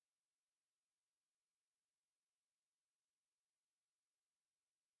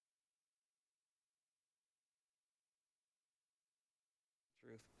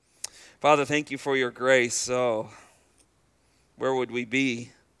Father, thank you for your grace. So, where would we be?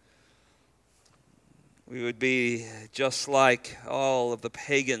 We would be just like all of the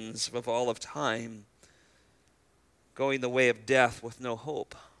pagans of all of time, going the way of death with no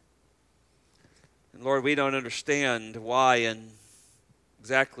hope. And Lord, we don't understand why and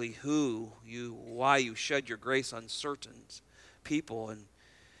exactly why you shed your grace on certain people, and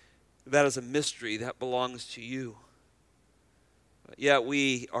that is a mystery that belongs to you. Yet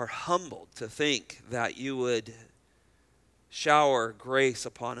we are humbled to think that you would shower grace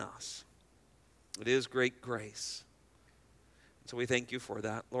upon us. It is great grace. So we thank you for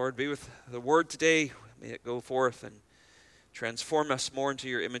that. Lord, be with the word today. May it go forth and transform us more into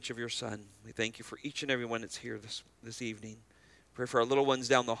your image of your Son. We thank you for each and every one that's here this evening. Pray for our little ones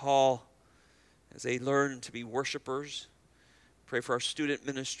down the hall as they learn to be worshipers. Pray for our student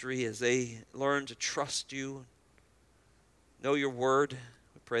ministry as they learn to trust you, know your word.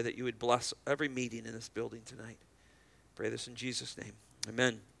 We pray that you would bless every meeting in this building tonight. Pray this in Jesus' name.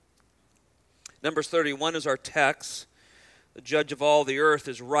 Amen. Numbers 31 is our text. The judge of all the earth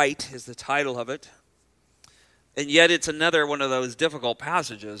is right is the title of it. And yet it's another one of those difficult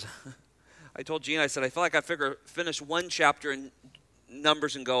passages. I told Gene, I said, I feel like I finish one chapter in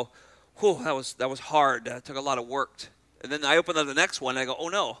Numbers and go, whew, that was hard. That took a lot of work. And then I open up the next one and I go, oh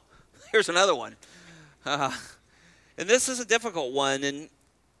no, here's another one. And this is a difficult one, and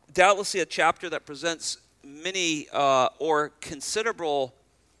doubtlessly a chapter that presents many or considerable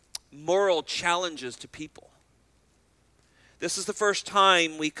moral challenges to people. This is the first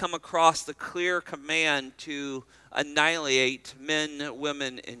time we come across the clear command to annihilate men,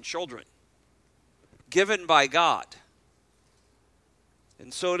 women, and children, given by God.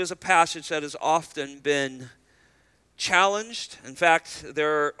 And so it is a passage that has often been challenged. In fact,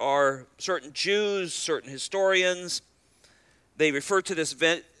 there are certain Jews, certain historians, they refer to this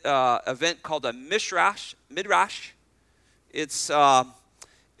event called a midrash. It's an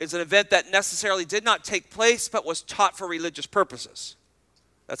event that necessarily did not take place but was taught for religious purposes.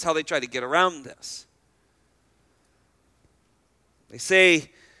 That's how they try to get around this. They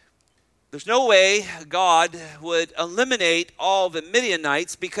say there's no way God would eliminate all the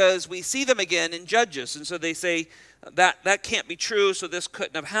Midianites because we see them again in Judges. And so they say that can't be true, so this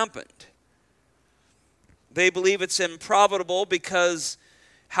couldn't have happened. They believe it's improbable because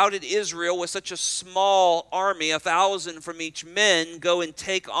how did Israel, with such a small army, 1,000 from each men, go and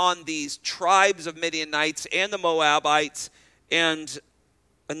take on these tribes of Midianites and the Moabites and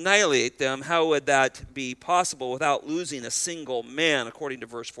annihilate them? How would that be possible without losing a single man, according to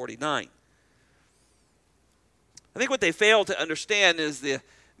verse 49? I think what they fail to understand is the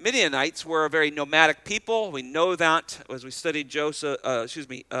Midianites were a very nomadic people. We know that as we studied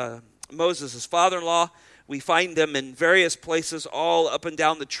Moses' father-in-law. We find them in various places all up and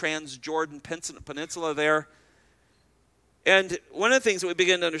down the Transjordan Peninsula there. And one of the things that we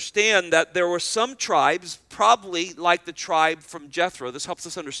begin to understand that there were some tribes, probably like the tribe from Jethro, this helps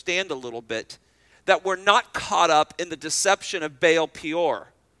us understand a little bit, that were not caught up in the deception of Baal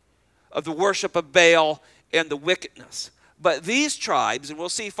Peor, of the worship of Baal and the wickedness. But these tribes, and we'll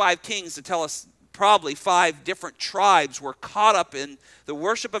see 5 kings to tell us probably 5 different tribes were caught up in the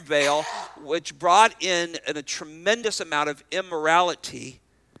worship of Baal, which brought in a tremendous amount of immorality.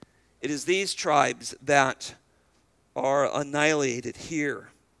 It is these tribes that are annihilated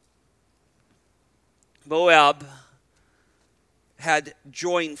here. Moab had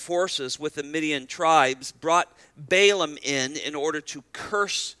joined forces with the Midian tribes, brought Balaam in order to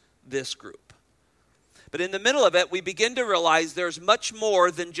curse this group. But in the middle of it, we begin to realize there's much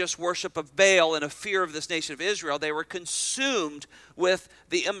more than just worship of Baal and a fear of this nation of Israel. They were consumed with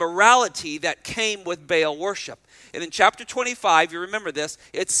the immorality that came with Baal worship. And in chapter 25, you remember this,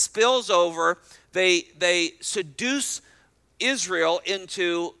 it spills over. They seduce Israel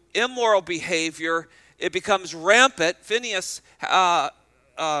into immoral behavior. It becomes rampant. Phinehas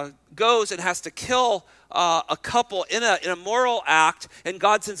goes and has to kill a couple in a moral act, and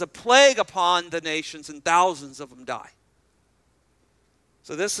God sends a plague upon the nations, and thousands of them die.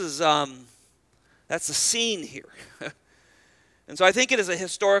 So this is that's the scene here. And so I think it is a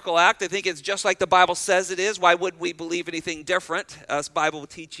historical act. I think it's just like the Bible says it is. Why would we believe anything different, us Bible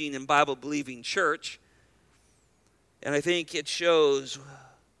teaching and Bible believing church? And I think it shows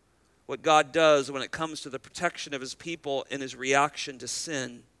what God does when it comes to the protection of his people and his reaction to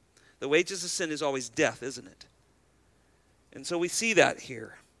sin. The wages of sin is always death, isn't it? And so we see that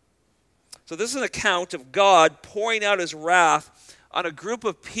here. So this is an account of God pouring out his wrath on a group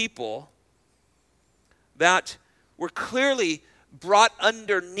of people that were clearly brought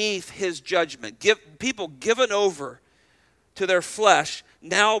underneath his judgment. People given over to their flesh,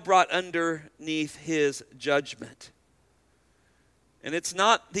 now brought underneath his judgment. And it's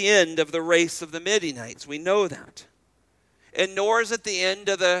not the end of the race of the Midianites. We know that. And nor is it the end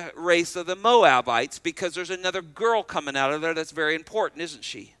of the race of the Moabites, because there's another girl coming out of there that's very important, isn't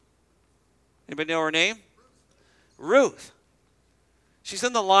she? Anybody know her name? Ruth. She's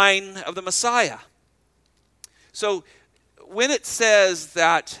in the line of the Messiah. So when it says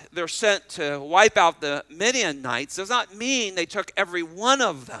that they're sent to wipe out the Midianites, does not mean they took every one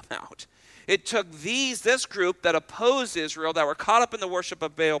of them out. It took this group that opposed Israel, that were caught up in the worship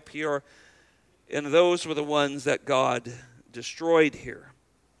of Baal Peor, and those were the ones that God destroyed here.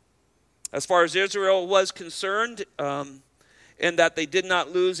 As far as Israel was concerned, and that they did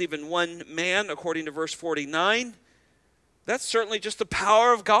not lose even one man, according to verse 49, that's certainly just the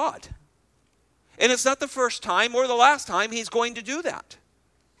power of God. And it's not the first time or the last time he's going to do that.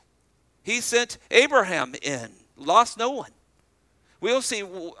 He sent Abraham in, lost no one. We'll see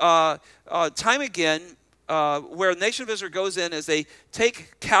time again where the nation of Israel goes in as they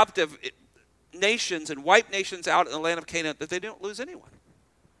take captive nations and wipe nations out in the land of Canaan, that they don't lose anyone.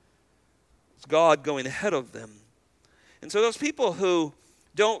 It's God going ahead of them. And so those people who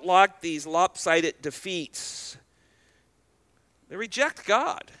don't like these lopsided defeats, they reject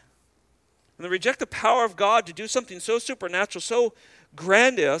God. And they reject the power of God to do something so supernatural, so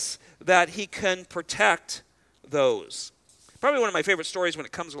grandiose, that he can protect those. Probably one of my favorite stories when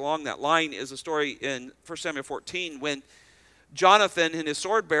it comes along that line is a story in 1 Samuel 14 when Jonathan and his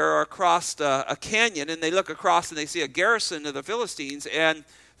sword bearer are across a canyon, and they look across and they see a garrison of the Philistines, and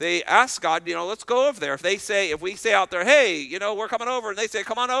they ask God, let's go over there. If we say out there, hey, we're coming over, and they say,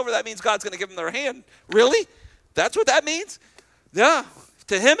 come on over, that means God's going to give them their hand. Really? That's what that means? Yeah.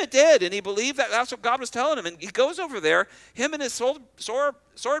 To him it did, and he believed that that's what God was telling him. And he goes over there, him and his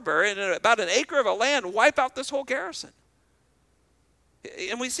sword bearer, in about an acre of a land, wipe out this whole garrison.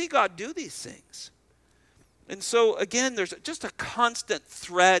 And we see God do these things. And so, again, there's just a constant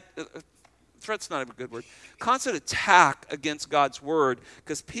threat. Threat's not a good word. Constant attack against God's word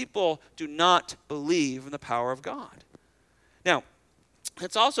because people do not believe in the power of God. Now,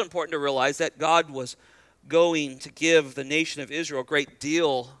 it's also important to realize that God was going to give the nation of Israel a great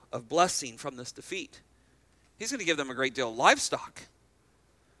deal of blessing from this defeat. He's going to give them a great deal of livestock.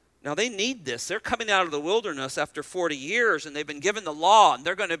 Now, they need this. They're coming out of the wilderness after 40 years, and they've been given the law, and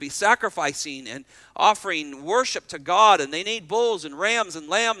they're going to be sacrificing and offering worship to God, and they need bulls and rams and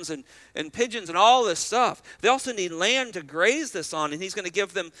lambs and pigeons and all this stuff. They also need land to graze this on, and he's going to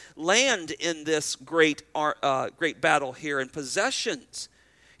give them land in this great battle here, and possessions.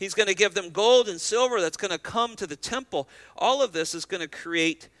 He's going to give them gold and silver that's going to come to the temple. All of this is going to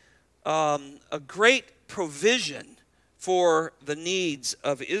create a great provision for the needs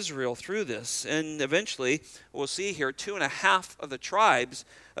of Israel through this. And eventually, we'll see here, 2.5 of the tribes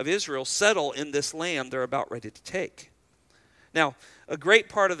of Israel settle in this land they're about ready to take. Now, a great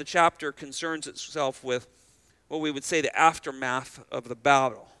part of the chapter concerns itself with what we would say the aftermath of the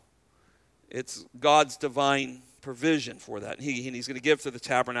battle. It's God's divine provision for that. And he's going to give to the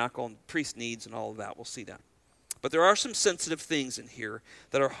tabernacle and priest needs and all of that. We'll see that. But there are some sensitive things in here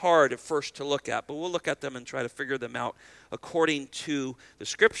that are hard at first to look at, but we'll look at them and try to figure them out according to the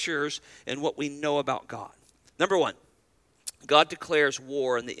scriptures and what we know about God. Number one, God declares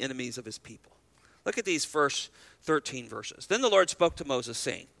war on the enemies of his people. Look at these first 13 verses. Then the Lord spoke to Moses,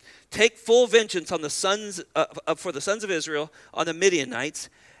 saying, take full vengeance on the for the sons of Israel, on the Midianites.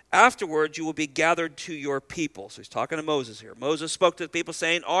 Afterwards, you will be gathered to your people. So he's talking to Moses here. Moses spoke to the people,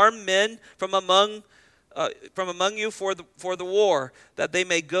 saying, arm men from among you for the war, that they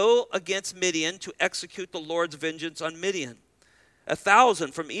may go against Midian to execute the Lord's vengeance on Midian.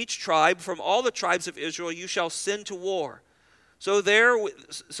 1,000 from each tribe, from all the tribes of Israel, you shall send to war. So there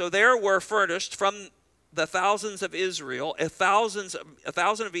were furnished from the thousands of Israel, 1,000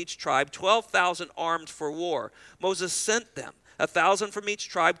 of each tribe, 12,000 armed for war. Moses sent them, 1,000 from each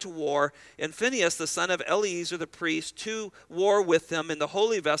tribe to war, and Phinehas, the son of Eleazar the priest, to war with them in the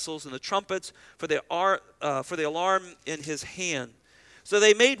holy vessels and the trumpets for the alarm in his hand. So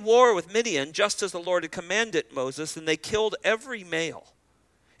they made war with Midian, just as the Lord had commanded Moses, and they killed every male.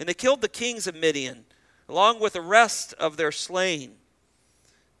 And they killed the kings of Midian, along with the rest of their slain.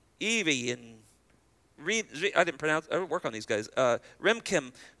 Evi and I didn't work on these guys.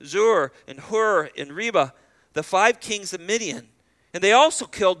 Remkem, Zur, and Hur, and Reba, the 5 kings of Midian. And they also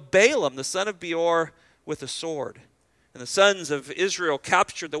killed Balaam, the son of Beor, with a sword. And the sons of Israel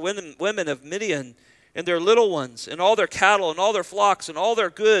captured the women of Midian and their little ones, and all their cattle, and all their flocks, and all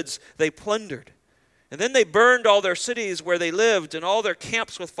their goods they plundered. And then they burned all their cities where they lived and all their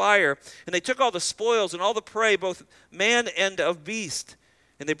camps with fire. And they took all the spoils and all the prey, both man and of beast.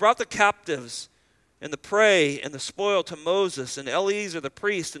 And they brought the captives and the prey and the spoil to Moses and Eleazar the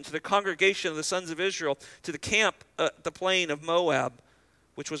priest and to the congregation of the sons of Israel to the camp at the plain of Moab,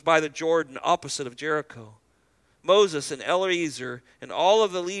 which was by the Jordan opposite of Jericho. Moses and Eleazar and all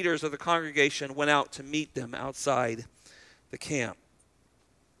of the leaders of the congregation went out to meet them outside the camp.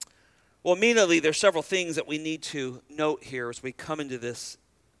 Well, immediately there's several things that we need to note here as we come into this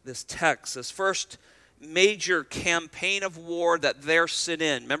text. This first major campaign of war that they're sent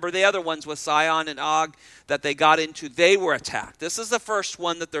in. Remember the other ones with Sihon and Og that they got into, they were attacked. This is the first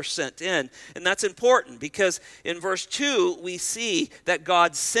one that they're sent in. And that's important because in verse 2, we see that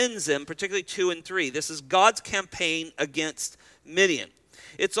God sends them, particularly 2 and 3. This is God's campaign against Midian.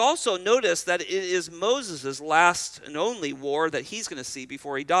 It's also noticed that it is Moses' last and only war that he's going to see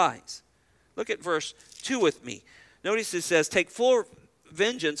before he dies. Look at verse 2 with me. Notice it says, take full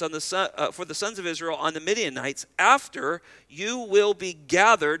vengeance on for the sons of Israel on the Midianites after you will be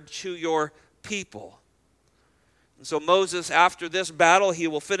gathered to your people. And so Moses, after this battle, he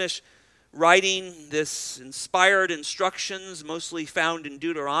will finish writing this inspired instructions, mostly found in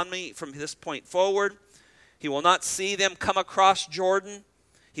Deuteronomy from this point forward. He will not see them come across Jordan.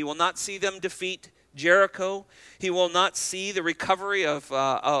 He will not see them defeat Jericho. He will not see the recovery of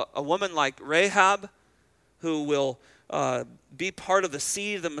a woman like Rahab, who will be part of the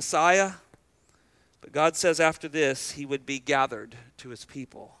seed of the Messiah. But God says after this, he would be gathered to his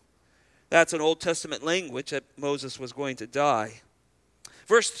people. That's an Old Testament language that Moses was going to die.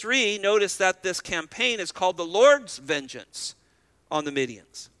 Verse 3, notice that this campaign is called the Lord's vengeance on the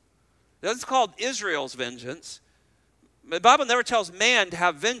Midians. It's called Israel's vengeance. The Bible never tells man to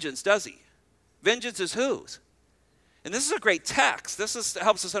have vengeance, does he? Vengeance is whose? And this is a great text.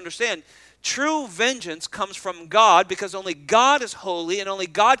 Helps us understand true vengeance comes from God because only God is holy and only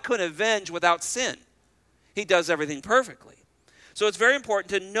God can avenge without sin. He does everything perfectly. So it's very important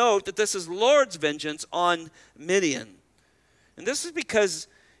to note that this is Lord's vengeance on Midian. And this is because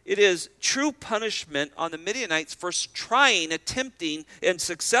it is true punishment on the Midianites for trying, attempting, and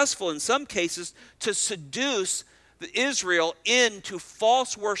successful in some cases to seduce Israel into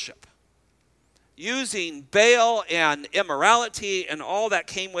false worship, using Baal and immorality and all that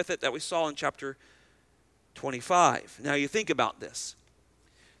came with it that we saw in chapter 25. Now you think about this.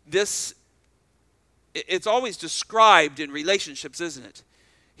 It's always described in relationships, isn't it?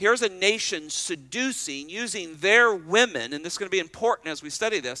 Here's a nation seducing, using their women, and this is going to be important as we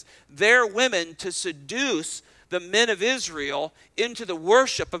study this, their women to seduce the men of Israel into the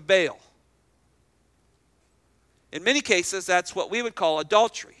worship of Baal. In many cases, that's what we would call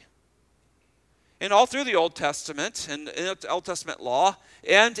adultery. And all through the Old Testament and Old Testament law,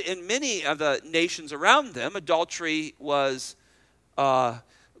 and in many of the nations around them, adultery was,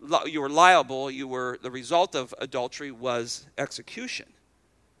 you were liable, the result of adultery was execution.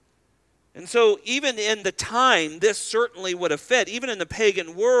 And so even in the time, this certainly would have fit. Even in the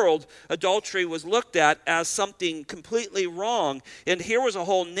pagan world, adultery was looked at as something completely wrong. And here was a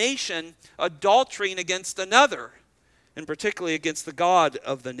whole nation adultering against another, and particularly against the God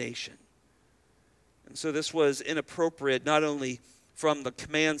of the nation. And so this was inappropriate not only from the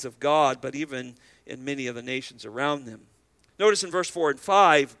commands of God, but even in many of the nations around them. Notice in verse 4 and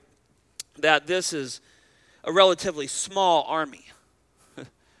 5 that this is a relatively small army.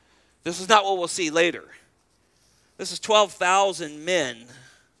 This is not what we'll see later. This is 12,000 men.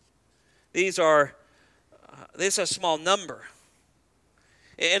 This is a small number.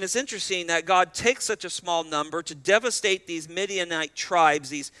 And it's interesting that God takes such a small number to devastate these Midianite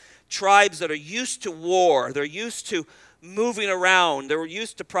tribes, these tribes that are used to war. They're used to moving around. They're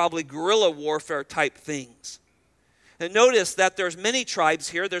used to probably guerrilla warfare type things. And notice that there's many tribes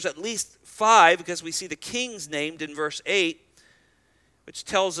here. There's at least 5 because we see the kings named in verse 8, which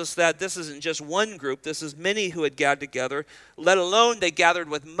tells us that this isn't just one group. This is many who had gathered together, let alone they gathered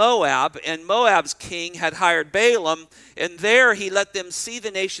with Moab, and Moab's king had hired Balaam, and there he let them see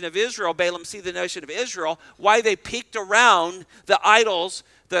the nation of Israel, Balaam see the nation of Israel, why they peeked around the idols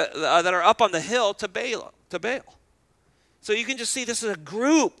that are up on the hill to Baal. So you can just see this is a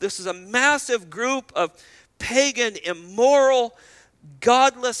group. This is a massive group of pagan, immoral,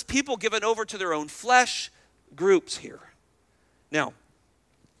 godless people given over to their own flesh groups here. Now,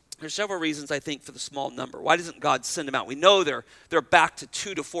 there's several reasons, I think, for the small number. Why doesn't God send them out? We know they're back to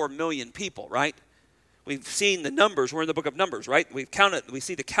 2 to 4 million people, right? We've seen the numbers. We're in the book of Numbers, right? We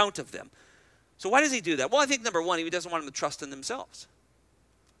see the count of them. So why does he do that? Well, I think number one, he doesn't want them to trust in themselves.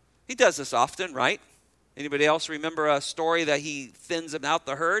 He does this often, right? Anybody else remember a story that he thins out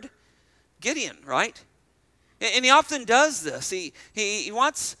the herd? Gideon, right? And he often does this. He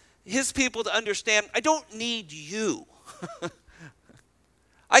wants his people to understand, I don't need you.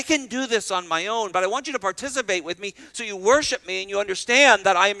 I can do this on my own, but I want you to participate with me so you worship me and you understand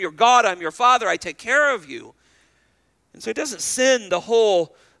that I am your God, I'm your Father, I take care of you. And so he doesn't send the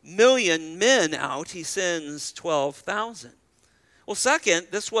whole 1,000,000 men out, he sends 12,000. Well, second,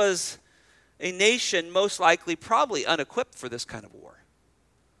 this was a nation most likely probably unequipped for this kind of war.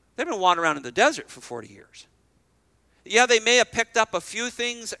 They've been wandering around in the desert for 40 years. Yeah, they may have picked up a few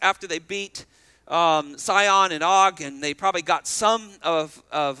things after they beat Sihon and Og, and they probably got some of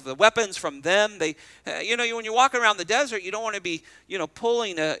the weapons from them. They, when you're walking around the desert, you don't want to be,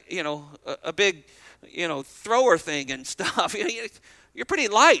 pulling a big, thrower thing and stuff. You're pretty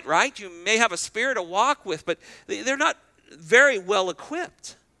light, right? You may have a spear to walk with, but they're not very well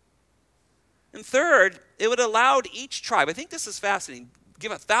equipped. And third, it would allowed each tribe. I think this is fascinating.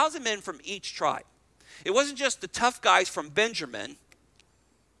 Give 1,000 men from each tribe. It wasn't just the tough guys from Benjamin,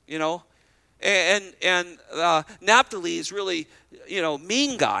 and Naphtali is really,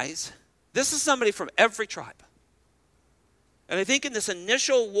 mean guys. This is somebody from every tribe. And I think in this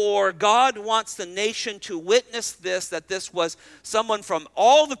initial war, God wants the nation to witness this, that this was someone from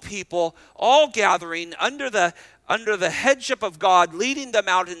all the people, all gathering under the headship of God, leading them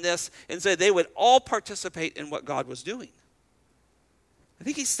out in this, and so they would all participate in what God was doing. I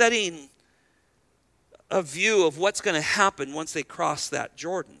think he's setting a view of what's going to happen once they cross that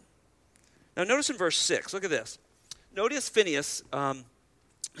Jordan. Now notice in verse 6, look at this. Notice Phinehas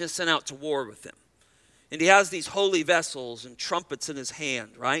is sent out to war with them. And he has these holy vessels and trumpets in his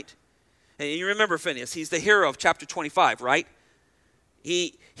hand, right? And you remember Phinehas, he's the hero of chapter 25, right?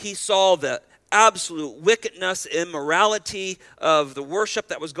 He saw the absolute wickedness, immorality of the worship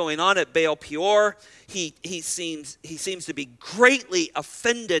that was going on at Baal Peor. He seems to be greatly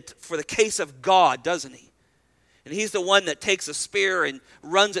offended for the case of God, doesn't he? And he's the one that takes a spear and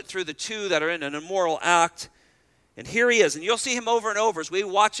runs it through the two that are in an immoral act. And here he is. And you'll see him over and over. As we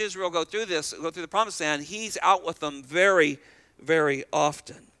watch Israel go through the promised land, he's out with them very, very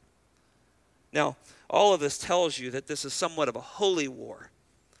often. Now, all of this tells you that this is somewhat of a holy war.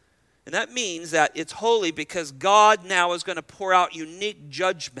 And that means that it's holy because God now is going to pour out unique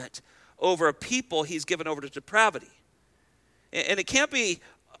judgment over a people he's given over to depravity. And it can't be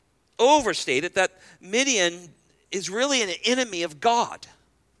overstated that Midian is really an enemy of God.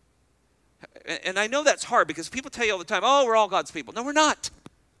 And I know that's hard because people tell you all the time, oh, we're all God's people. No, we're not.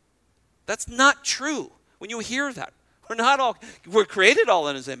 That's not true. When you hear that, we're created all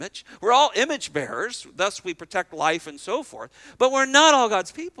in his image. We're all image bearers, thus we protect life and so forth. But we're not all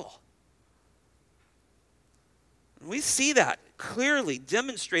God's people. And we see that clearly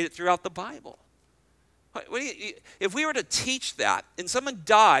demonstrated throughout the Bible. If we were to teach that and someone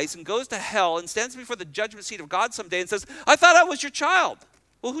dies and goes to hell and stands before the judgment seat of God someday and says, I thought I was your child.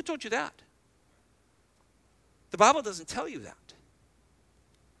 Well, who told you that? The Bible doesn't tell you that.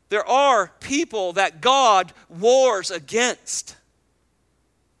 There are people that God wars against.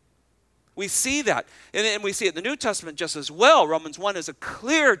 We see that. And we see it in the New Testament just as well. Romans 1 is a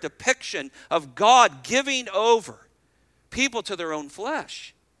clear depiction of God giving over people to their own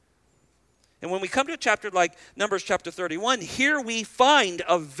flesh. And when we come to a chapter like Numbers chapter 31, here we find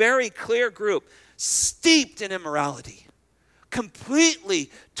a very clear group steeped in immorality,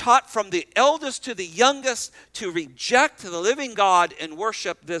 completely taught from the eldest to the youngest to reject the living God and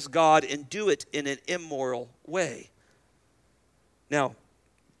worship this God and do it in an immoral way. Now,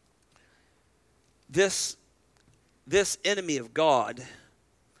 this enemy of God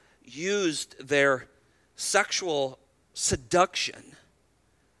used their sexual seduction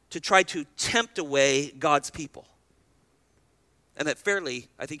to try to tempt away God's people. And that fairly,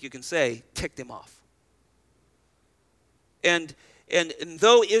 I think you can say, ticked him off. And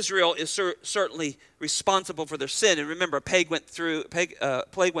though Israel is certainly responsible for their sin, and remember, a plague went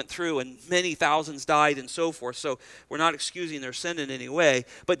through, and many thousands died and so forth, so we're not excusing their sin in any way,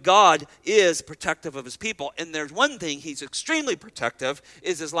 but God is protective of his people, and there's one thing he's extremely protective,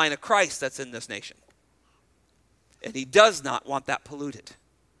 is his line of Christ that's in this nation. And he does not want that polluted.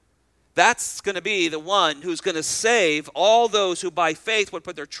 That's going to be the one who's going to save all those who by faith would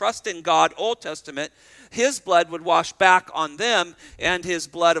put their trust in God, Old Testament. His blood would wash back on them, and his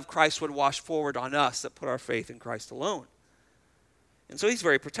blood of Christ would wash forward on us that put our faith in Christ alone. And so he's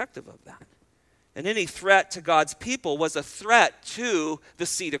very protective of that. And any threat to God's people was a threat to the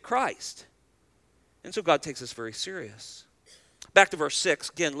seed of Christ. And so God takes this very serious. Back to verse 6,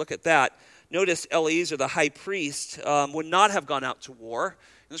 again, look at that. Notice Eleazar, the high priest, would not have gone out to war.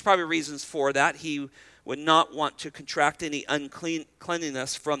 There's probably reasons for that. He would not want to contract any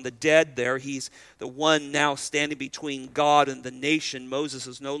uncleanliness from the dead there. He's the one now standing between God and the nation. Moses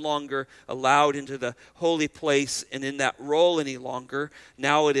is no longer allowed into the holy place and in that role any longer.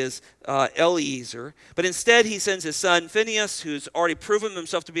 Now it is Eleazar. But instead he sends his son Phinehas, who's already proven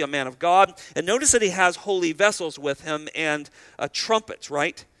himself to be a man of God. And notice that he has holy vessels with him and trumpets,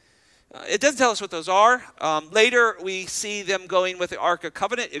 right? It doesn't tell us what those are. Later, we see them going with the Ark of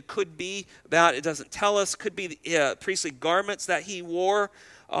Covenant. It could be that. It doesn't tell us. Could be the priestly garments that he wore.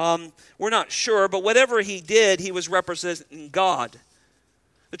 We're not sure. But whatever he did, he was representing God.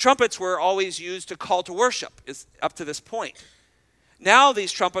 The trumpets were always used to call to worship up to this point. Now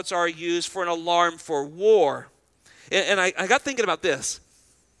these trumpets are used for an alarm for war. And I got thinking about this.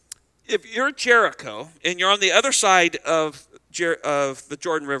 If you're Jericho and you're on the other side of the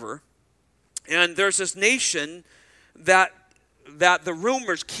Jordan River, and there's this nation that the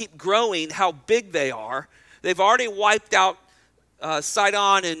rumors keep growing how big they are. They've already wiped out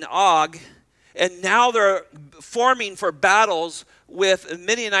Sidon and Og, and now they're forming for battles with the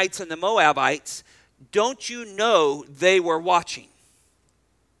Midianites and the Moabites. Don't you know they were watching?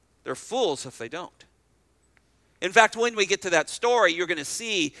 They're fools if they don't. In fact, when we get to that story, you're going to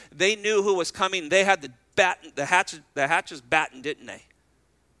see they knew who was coming. They had the hatches battened, didn't they?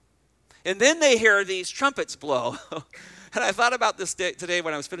 And then they hear these trumpets blow. And I thought about this today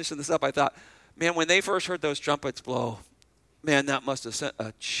when I was finishing this up. I thought, man, when they first heard those trumpets blow, man, that must have sent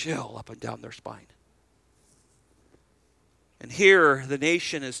a chill up and down their spine. And here, the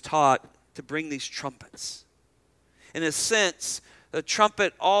nation is taught to bring these trumpets. In a sense, the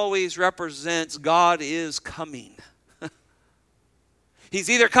trumpet always represents God is coming. He's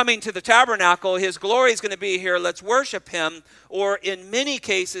either coming to the tabernacle, his glory is going to be here, let's worship him, or in many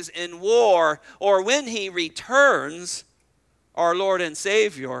cases in war, or when he returns, our Lord and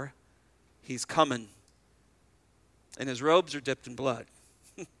Savior, he's coming. And his robes are dipped in blood.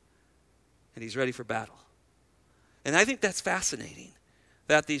 And he's ready for battle. And I think that's fascinating,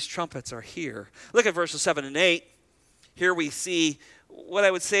 that these trumpets are here. Look at verses 7 and 8. Here we see what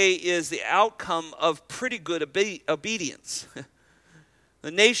I would say is the outcome of pretty good obedience. The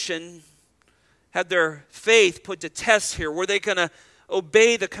nation had their faith put to test here. Were they going to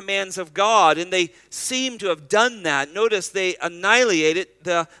obey the commands of God? And they seem to have done that. Notice they annihilated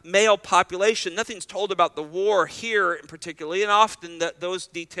the male population. Nothing's told about the war here in particularly, and often those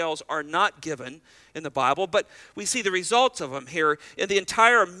details are not given in the Bible, but we see the results of them here. In the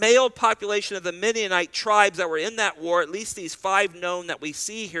entire male population of the Midianite tribes that were in that war, at least these 5 known that we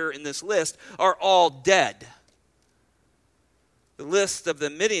see here in this list, are all dead. The list of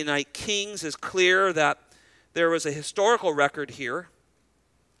the Midianite kings is clear that there was a historical record here.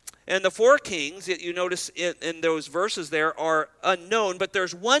 And the 4 kings that you notice in those verses there are unknown, but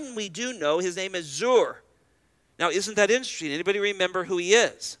there's one we do know. His name is Zur. Now, isn't that interesting? Anybody remember who he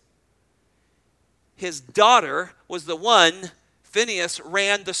is? His daughter was the one Phinehas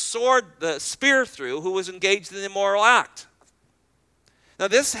ran the spear through, who was engaged in the immoral act. Now,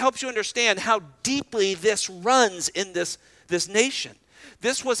 this helps you understand how deeply this runs in this nation.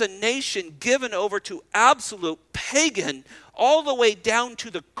 This was a nation given over to absolute pagan, all the way down to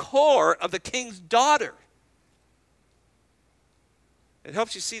the core of the king's daughter. It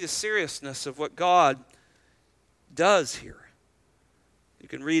helps you see the seriousness of what God does here. You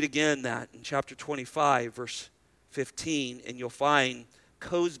can read again that in chapter 25, verse 15, and you'll find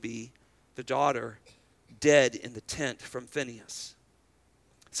Cosbi, the daughter, dead in the tent from Phinehas.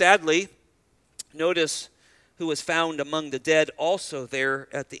 Sadly, notice who was found among the dead also there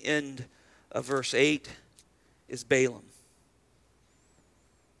at the end of verse 8 is Balaam.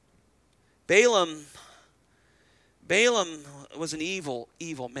 Balaam was an evil,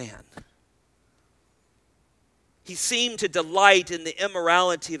 evil man. He seemed to delight in the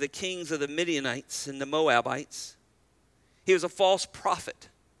immorality of the kings of the Midianites and the Moabites. He was a false prophet.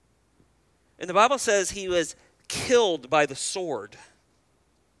 And the Bible says he was killed by the sword.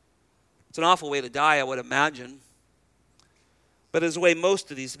 It's an awful way to die, I would imagine. But it's the way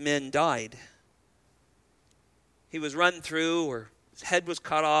most of these men died. He was run through, or his head was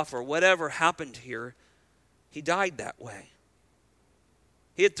cut off, or whatever happened here. He died that way.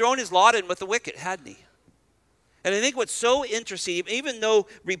 He had thrown his lot in with the wicked, hadn't he? And I think what's so interesting, even though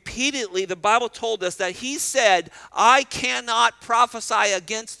repeatedly the Bible told us that he said, I cannot prophesy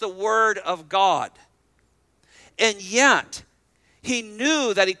against the word of God. And yet, he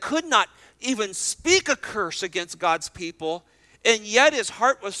knew that he could not even speak a curse against God's people, and yet his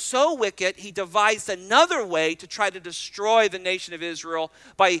heart was so wicked, he devised another way to try to destroy the nation of Israel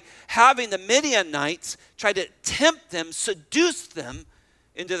by having the Midianites try to tempt them, seduce them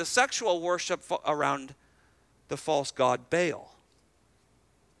into the sexual worship around the false god Baal.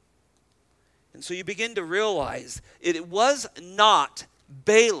 And so you begin to realize it was not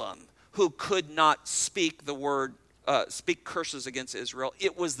Balaam who could not speak the word, speak curses against Israel.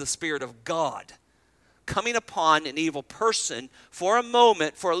 It was the Spirit of God coming upon an evil person for a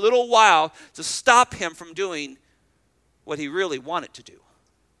moment, for a little while, to stop him from doing what he really wanted to do.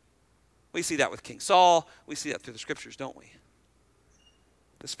 We see that with King Saul. We see that through the scriptures, don't we?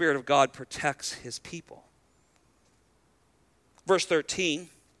 The Spirit of God protects his people. Verse 13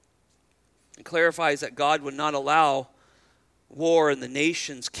 clarifies that God would not allow war in the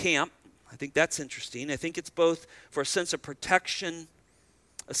nation's camp. I think that's interesting. I think it's both for a sense of protection,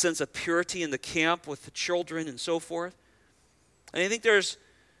 a sense of purity in the camp with the children and so forth. And I think there's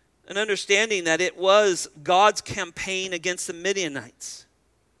an understanding that it was God's campaign against the Midianites.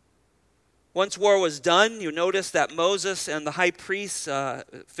 Once war was done, you notice that Moses and the high priest,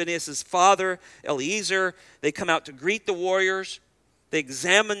 Phinehas' father, Eleazar, they come out to greet the warriors. They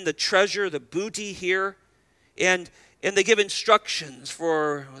examine the treasure, the booty here, and they give instructions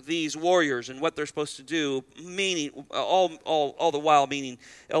for these warriors and what they're supposed to do, meaning, all the while meaning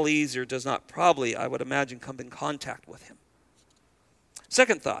Eleazar does not probably, I would imagine, come in contact with him.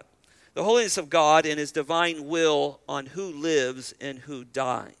 Second thought, the holiness of God and his divine will on who lives and who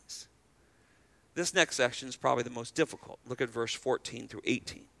dies. This next section is probably the most difficult. Look at verse 14 through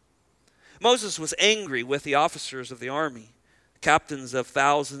 18. Moses was angry with the officers of the army, the captains of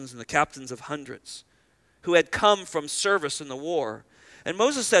thousands and the captains of hundreds, who had come from service in the war. And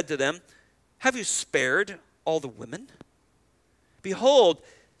Moses said to them, "Have you spared all the women? Behold,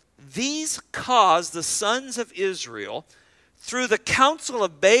 these caused the sons of Israel, through the counsel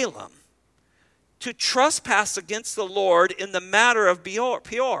of Balaam, to trespass against the Lord in the matter of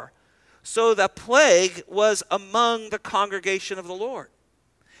Peor. So the plague was among the congregation of the Lord.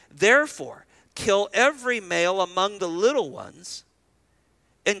 Therefore, kill every male among the little ones,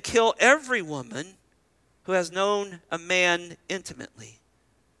 and kill every woman who has known a man intimately.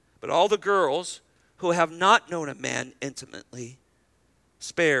 But all the girls who have not known a man intimately,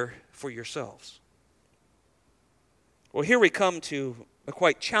 spare for yourselves." Well, here we come to a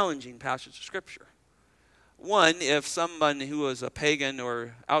quite challenging passage of Scripture. One, if someone who is a pagan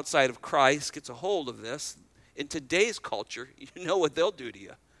or outside of Christ gets a hold of this, in today's culture, you know what they'll do to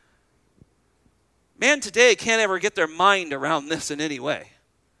you. Man today can't ever get their mind around this in any way.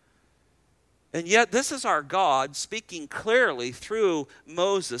 And yet this is our God speaking clearly through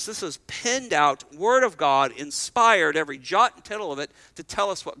Moses. This is penned out, Word of God, inspired, every jot and tittle of it, to tell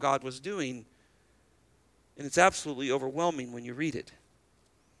us what God was doing. And it's absolutely overwhelming when you read it.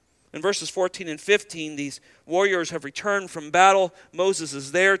 In verses 14 and 15, these warriors have returned from battle. Moses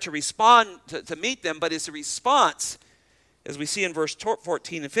is there to respond, to meet them, but his response, as we see in verse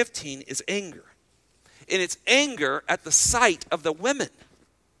 14 and 15, is anger. And it's anger at the sight of the women.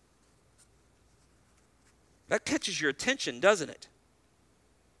 That catches your attention, doesn't it?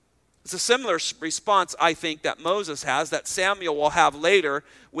 It's a similar response, I think, that Moses has, that Samuel will have later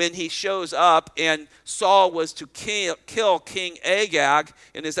when he shows up and Saul was to kill King Agag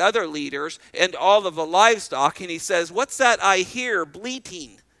and his other leaders and all of the livestock. And he says, "What's that I hear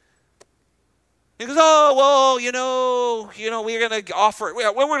bleating?" He goes, "Oh, well, we're going to offer it.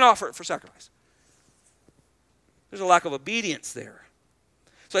 We're going to offer it for sacrifice." There's a lack of obedience there.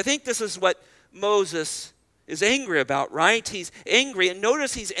 So I think this is what Moses is angry about, right? He's angry, and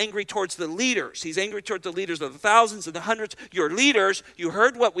notice he's angry towards the leaders. He's angry towards the leaders of the thousands and the hundreds. Your leaders, you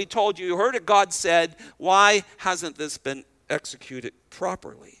heard what we told you. You heard what God said. Why hasn't this been executed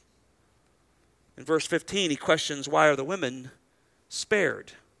properly? In verse 15, he questions, why are the women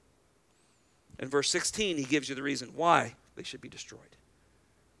spared? In verse 16, he gives you the reason why they should be destroyed.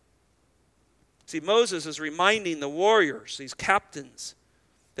 See, Moses is reminding the warriors, these captains,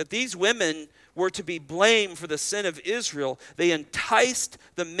 that these women were to be blamed for the sin of Israel. They enticed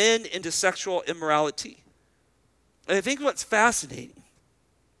the men into sexual immorality. And I think what's fascinating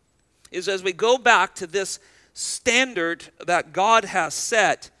is as we go back to this standard that God has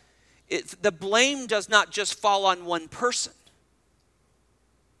set, the blame does not just fall on one person.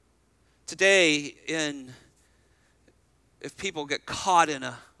 Today, if people get caught in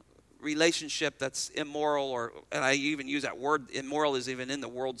a relationship that's immoral, and I even use that word, immoral is even in the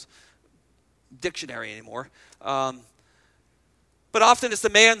world's dictionary anymore. But often it's the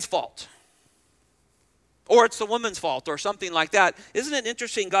man's fault. Or it's the woman's fault or something like that. Isn't it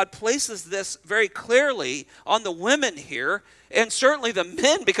interesting? God places this very clearly on the women here, and certainly the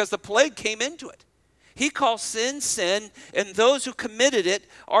men, because the plague came into it. He calls sin, sin, and those who committed it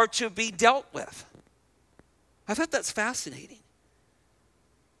are to be dealt with. I thought that's fascinating.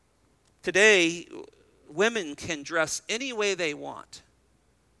 Today, women can dress any way they want,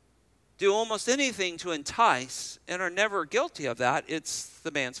 do almost anything to entice, and are never guilty of that. It's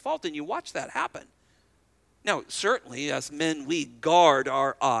the man's fault, and you watch that happen. Now, certainly, as men, we guard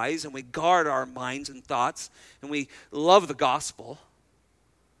our eyes, and we guard our minds and thoughts, and we love the gospel.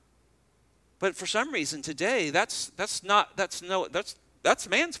 But for some reason today, that's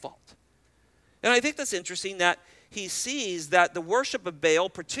man's fault. And I think that's interesting that he sees that the worship of Baal,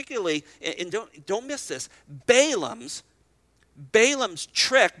 particularly, and don't miss this, Balaam's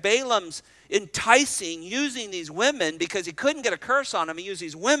trick, Balaam's enticing, using these women, because he couldn't get a curse on them, he used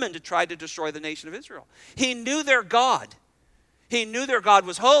these women to try to destroy the nation of Israel. He knew their God. He knew their God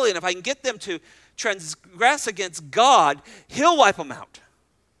was holy, and if I can get them to transgress against God, he'll wipe them out.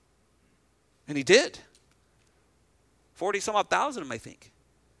 And he did. 40-some-odd thousand of them, I think.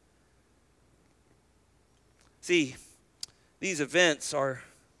 See, these events they're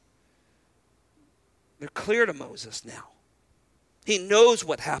clear to Moses now. He knows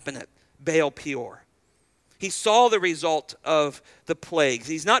what happened at Baal Peor. He saw the result of the plagues.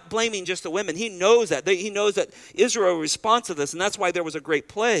 He's not blaming just the women. He knows that. He knows that Israel responds to this, and that's why there was a great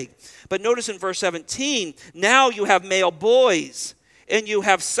plague. But notice in verse 17, now you have male boys, and you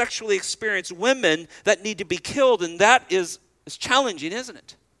have sexually experienced women that need to be killed, and that is challenging, isn't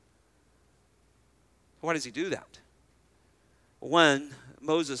it? Why does he do that? When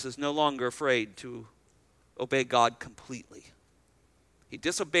Moses is no longer afraid to obey God completely. He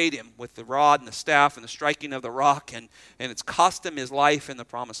disobeyed him with the rod and the staff and the striking of the rock, and it's cost him his life in the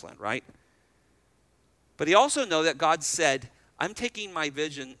promised land, right? But he also knows that God said, I'm taking my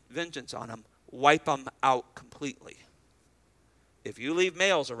vengeance on them, wipe them out completely. If you leave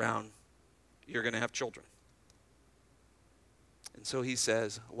males around, you're going to have children. And so he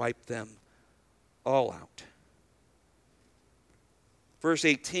says, wipe them all out. Verse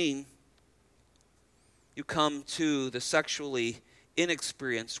 18, you come to the sexually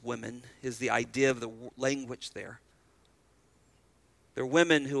inexperienced women, is the idea of the language there. They're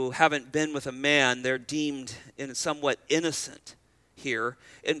women who haven't been with a man. They're deemed somewhat innocent here,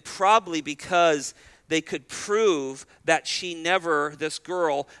 and probably because they could prove that this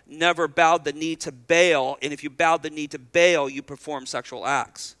girl never bowed the knee to Baal, and if you bowed the knee to Baal, you perform sexual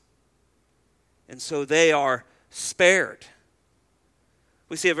acts. And so they are spared.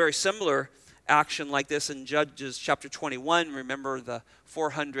 We see a very similar action like this in Judges chapter 21. Remember the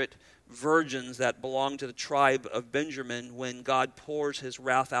 400 virgins that belonged to the tribe of Benjamin when God pours his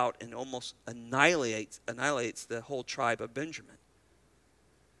wrath out and almost annihilates the whole tribe of Benjamin.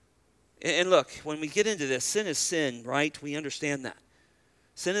 And look, when we get into this, sin is sin, right? We understand that.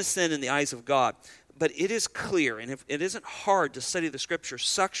 Sin is sin in the eyes of God. But it is clear, and it isn't hard to study the scripture,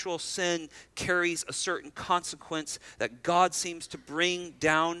 sexual sin carries a certain consequence that God seems to bring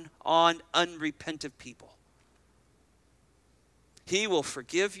down on unrepentant people. He will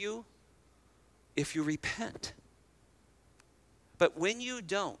forgive you if you repent. But when you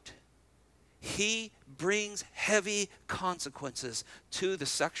don't, he brings heavy consequences to the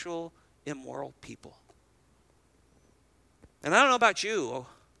sexual immoral people. And I don't know about you,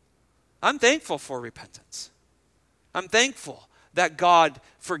 I'm thankful for repentance. I'm thankful that God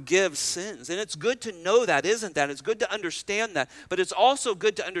forgives sins. And it's good to know that, isn't that? It's good to understand that. But it's also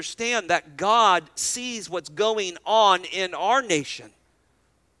good to understand that God sees what's going on in our nation.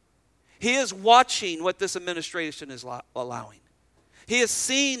 He is watching what this administration is allowing. He is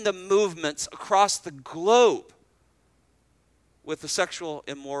seeing the movements across the globe with the sexual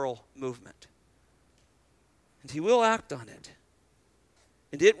immoral movement. And he will act on it.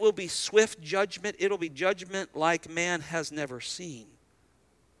 And it will be swift judgment. It'll be judgment like man has never seen.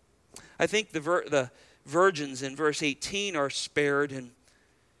 I think the virgins in verse 18 are spared, and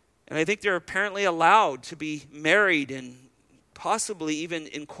I think they're apparently allowed to be married and possibly even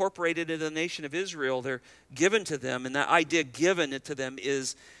incorporated into the nation of Israel. They're given to them, and that idea given to them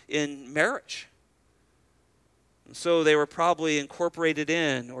is in marriage. And so they were probably incorporated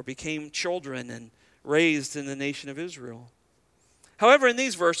in or became children and raised in the nation of Israel. However, in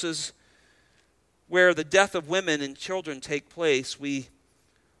these verses where the death of women and children take place, we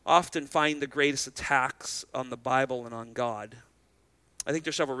often find the greatest attacks on the Bible and on God. I think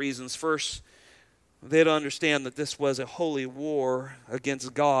there's several reasons. First, they don't understand that this was a holy war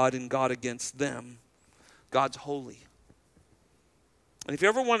against God and God against them. God's holy. And if you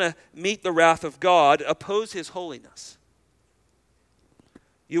ever want to meet the wrath of God, oppose his holiness.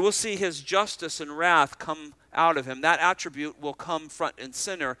 You will see his justice and wrath come out of him. That attribute will come front and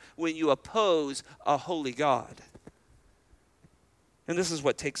center when you oppose a holy God. And this is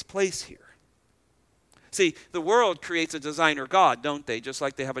what takes place here. See, the world creates a designer God, don't they? Just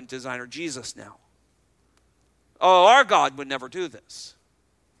like they have a designer Jesus now. Oh, our God would never do this.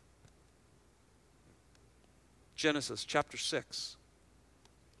 Genesis chapter 6.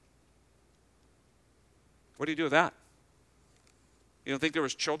 What do you do with that? You don't think there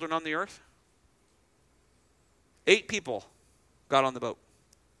was children on the earth? 8 people got on the boat.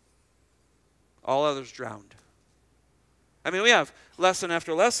 All others drowned. I mean, we have lesson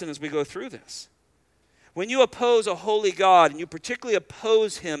after lesson as we go through this. When you oppose a holy God, and you particularly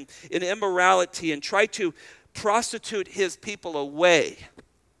oppose him in immorality and try to prostitute his people away,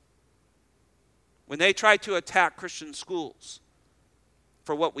 when they try to attack Christian schools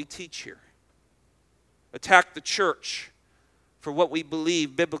for what we teach here, attack the church for what we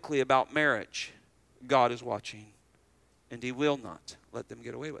believe biblically about marriage, God is watching, and he will not let them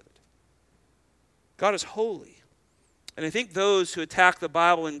get away with it. God is holy. And I think those who attack the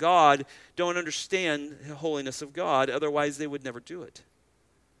Bible and God don't understand the holiness of God, otherwise they would never do it.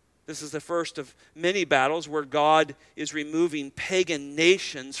 This is the first of many battles where God is removing pagan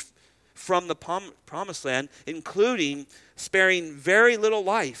nations from the promised land, including sparing very little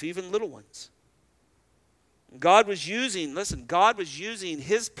life, even little ones. God was using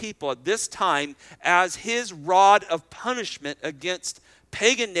his people at this time as his rod of punishment against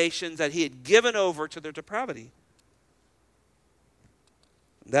pagan nations that he had given over to their depravity.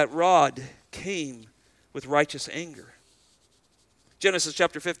 That rod came with righteous anger. Genesis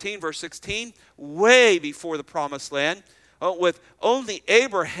chapter 15, verse 16, way before the promised land, with only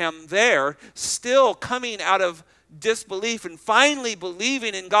Abraham there, still coming out of disbelief and finally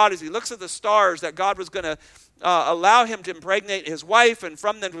believing in God as he looks at the stars that God was going to allow him to impregnate his wife, and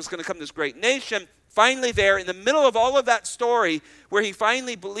from them was going to come this great nation. Finally there, in the middle of all of that story, where he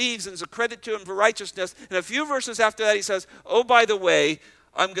finally believes and is a credit to him for righteousness, and a few verses after that he says, oh, by the way,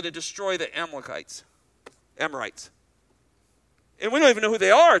 I'm going to destroy the Amorites. And we don't even know who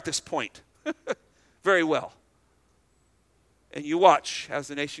they are at this point. Very well. And you watch as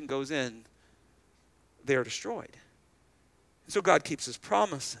the nation goes in, they are destroyed. And so God keeps his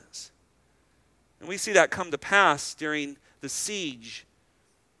promises. And we see that come to pass during the siege.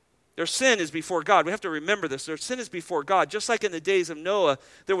 Their sin is before God. We have to remember this. Their sin is before God. Just like in the days of Noah,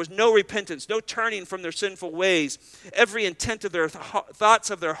 there was no repentance, no turning from their sinful ways. Every intent of their thoughts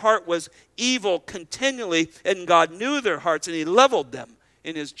of their heart was evil continually, and God knew their hearts, and he leveled them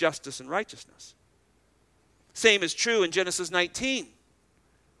in his justice and righteousness. Same is true in Genesis 19.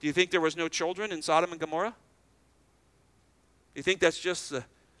 Do you think there was no children in Sodom and Gomorrah? Do you think that's just the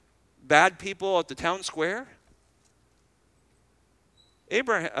bad people at the town square?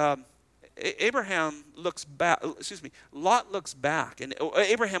 Lot looks back, and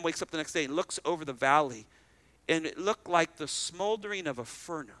Abraham wakes up the next day and looks over the valley, and it looked like the smoldering of a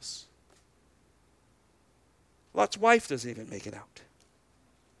furnace. Lot's wife doesn't even make it out.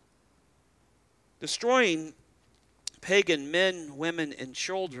 Destroying pagan men, women, and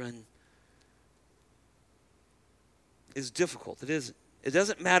children is difficult. It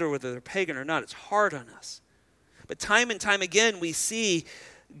doesn't matter whether they're pagan or not. It's hard on us. But time and time again, we see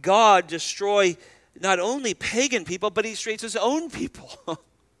God destroy not only pagan people, but he destroys his own people.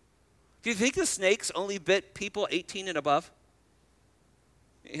 Do you think the snakes only bit people 18 and above?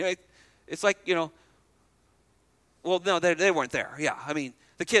 It's like, well, no, they weren't there. Yeah, I mean,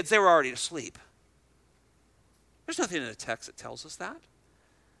 the kids, they were already asleep. There's nothing in the text that tells us that.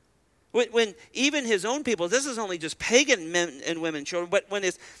 When even his own people, this is only just pagan men and women, children, but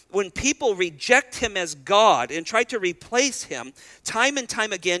when people reject him as God and try to replace him, time and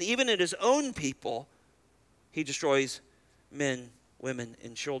time again, even in his own people, he destroys men, women,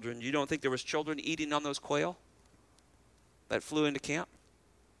 and children. You don't think there was children eating on those quail that flew into camp,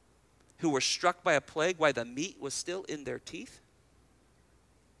 who were struck by a plague while the meat was still in their teeth?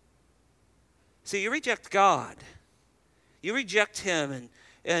 See, you reject God. You reject him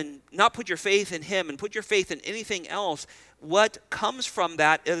and not put your faith in him and put your faith in anything else. What comes from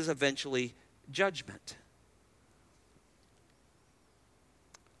that is eventually judgment.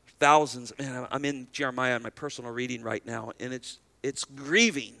 Thousands, man, I'm in Jeremiah on my personal reading right now, and it's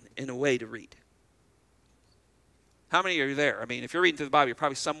grieving in a way to read. How many are you there? I mean, if you're reading through the Bible, you're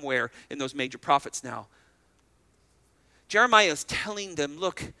probably somewhere in those major prophets now. Jeremiah is telling them,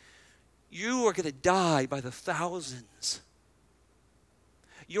 look, you are going to die by the thousands.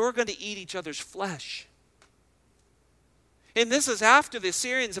 You're going to eat each other's flesh. And this is after the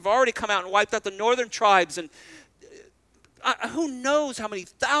Assyrians have already come out and wiped out the northern tribes. And who knows how many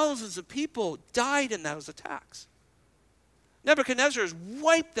thousands of people died in those attacks. Nebuchadnezzar has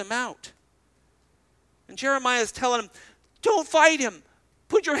wiped them out. And Jeremiah is telling them, don't fight him.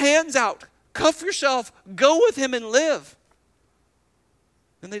 Put your hands out. Cuff yourself. Go with him and live.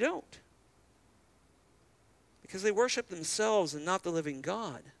 And they don't. Because they worship themselves and not the living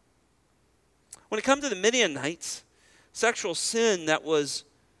God. When it comes to the Midianites, sexual sin that was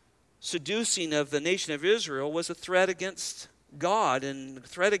seducing of the nation of Israel was a threat against God and a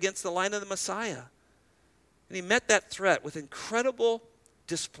threat against the line of the Messiah. And he met that threat with incredible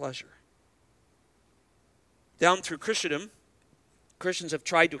displeasure. Down through Christendom, Christians have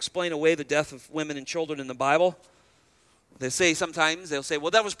tried to explain away the death of women and children in the Bible. They'll say,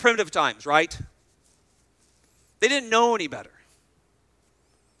 well, that was primitive times, right? They didn't know any better.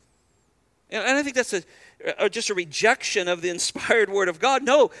 And I think that's just a rejection of the inspired word of God.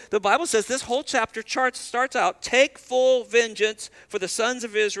 No, the Bible says this whole chapter starts out, take full vengeance for the sons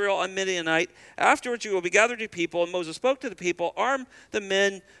of Israel on Midianite. Afterwards you will be gathered to people. And Moses spoke to the people, arm the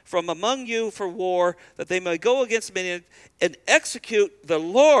men from among you for war, that they may go against Midian and execute the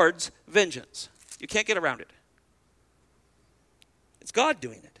Lord's vengeance. You can't get around it. It's God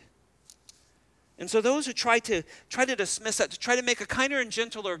doing it. And so those who try to dismiss that, to try to make a kinder and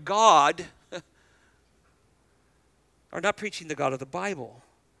gentler God, are not preaching the God of the Bible.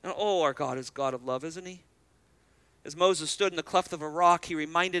 And, our God is God of love, isn't he? As Moses stood in the cleft of a rock, he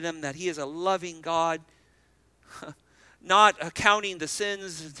reminded him that he is a loving God, not accounting the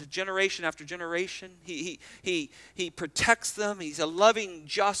sins to generation after generation. He protects them. He's a loving,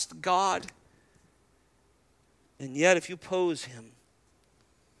 just God. And yet, if you oppose him,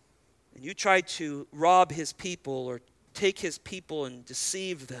 and you try to rob his people or take his people and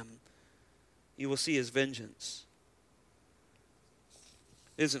deceive them, you will see his vengeance.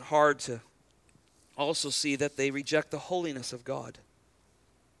 It isn't hard to also see that they reject the holiness of God.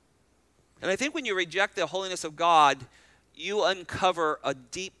 And I think when you reject the holiness of God, you uncover a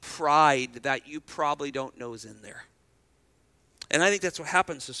deep pride that you probably don't know is in there. And I think that's what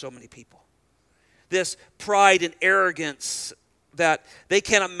happens to so many people. This pride and arrogance that they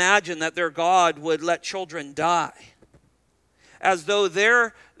can't imagine that their God would let children die. As though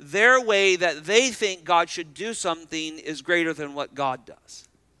their way that they think God should do something is greater than what God does.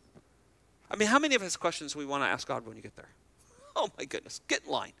 I mean, how many of us questions we want to ask God when you get there? Oh my goodness, get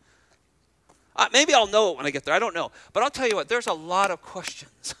in line. Maybe I'll know it when I get there, I don't know. But I'll tell you what, there's a lot of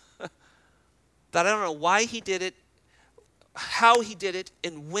questions that I don't know why he did it, how he did it,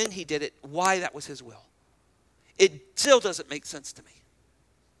 and when he did it, why that was his will. It still doesn't make sense to me.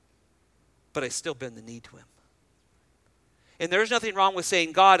 But I still bend the knee to him. And there's nothing wrong with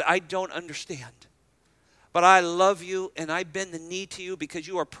saying, God, I don't understand. But I love you and I bend the knee to you because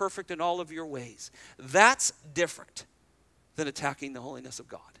you are perfect in all of your ways. That's different than attacking the holiness of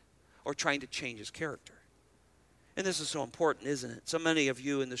God or trying to change his character. And this is so important, isn't it? So many of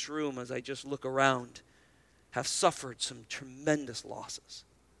you in this room, as I just look around, have suffered some tremendous losses.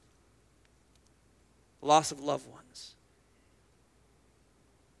 Loss of loved ones.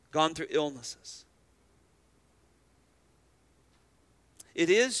 Gone through illnesses. It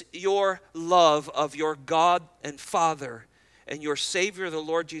is your love of your God and Father and your Savior, the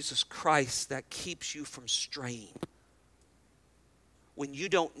Lord Jesus Christ, that keeps you from straying when you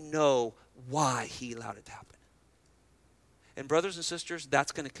don't know why he allowed it to happen. And brothers and sisters,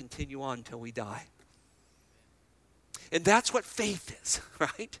 that's going to continue on until we die. And that's what faith is,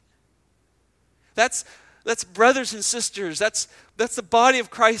 right? That's brothers and sisters. That's the body of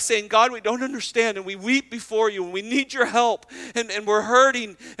Christ saying, God, we don't understand, and we weep before you, and we need your help, and we're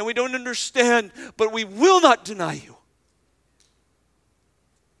hurting, and we don't understand, but we will not deny you.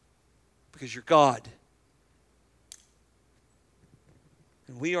 Because you're God.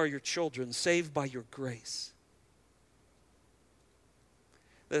 And we are your children, saved by your grace.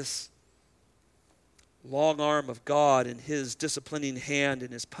 This long arm of God and his disciplining hand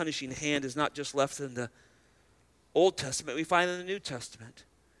and his punishing hand is not just left in the Old Testament, we find in the New Testament.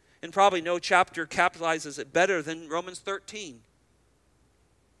 And probably no chapter capitalizes it better than Romans 13.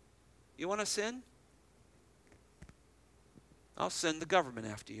 You want to sin? I'll send the government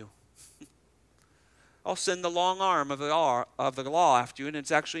after you. I'll send the long arm of the law after you, and it's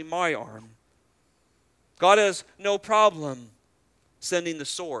actually my arm. God has no problem sending the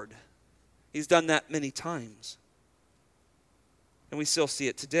sword. He's done that many times. And we still see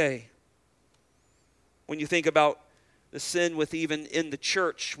it today. When you think about the sin with even in the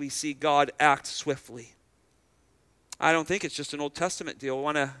church, we see God act swiftly. I don't think it's just an Old Testament deal.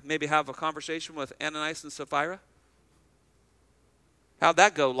 Want to maybe have a conversation with Ananias and Sapphira? How'd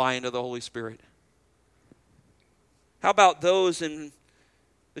that go, lying to the Holy Spirit? How about those in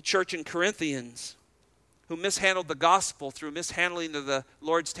the church in Corinthians who mishandled the gospel through mishandling of the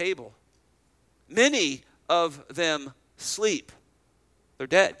Lord's table? Many of them sleep. They're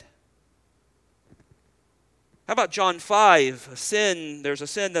dead. How about John 5? There's a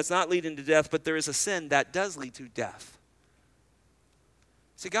sin that's not leading to death, but there is a sin that does lead to death.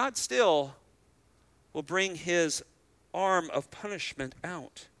 See, God still will bring his arm of punishment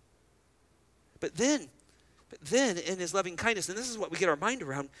out. But then in his loving kindness, and this is what we get our mind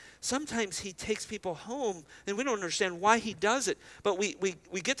around, sometimes he takes people home and we don't understand why he does it. But we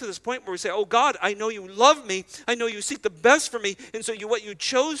get to this point where we say, oh God, I know you love me. I know you seek the best for me. And so what you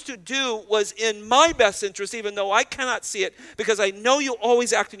chose to do was in my best interest, even though I cannot see it, because I know you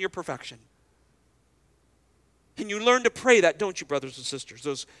always act in your perfection. And you learn to pray that, don't you, brothers and sisters,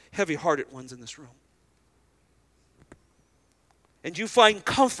 those heavy-hearted ones in this room? And you find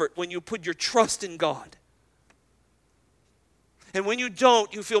comfort when you put your trust in God. And when you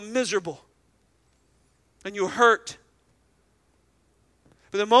don't, you feel miserable. And you hurt.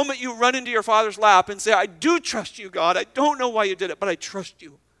 But the moment you run into your Father's lap and say, I do trust you, God. I don't know why you did it, but I trust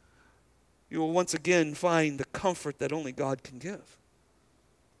you. You will once again find the comfort that only God can give.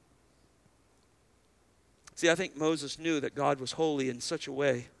 See, I think Moses knew that God was holy in such a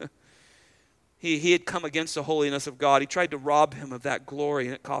way. He had come against the holiness of God. He tried to rob him of that glory,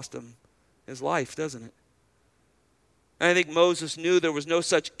 and it cost him his life, doesn't it? And I think Moses knew there was no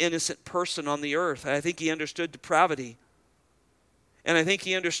such innocent person on the earth. I think he understood depravity. And I think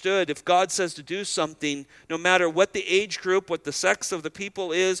he understood if God says to do something, no matter what the age group, what the sex of the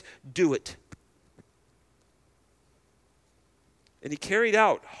people is, do it. And he carried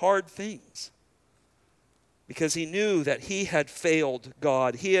out hard things. Because he knew that he had failed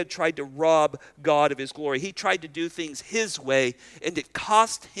God. He had tried to rob God of his glory. He tried to do things his way, and it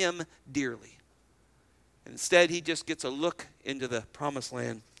cost him dearly. And instead, he just gets a look into the promised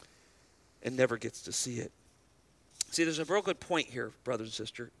land and never gets to see it. See, there's a real good point here, brothers and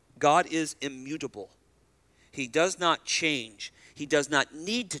sisters. God is immutable. He does not change. He does not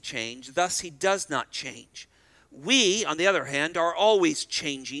need to change. Thus, he does not change. We, on the other hand, are always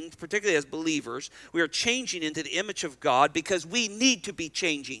changing, particularly as believers. We are changing into the image of God because we need to be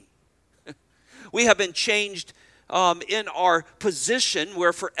changing. We have been changed in our position.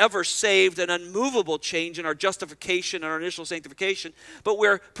 We're forever saved, an unmovable change in our justification and our initial sanctification. But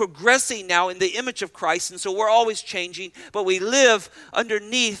we're progressing now in the image of Christ, and so we're always changing. But we live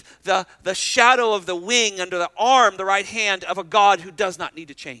underneath the shadow of the wing, under the arm, the right hand of a God who does not need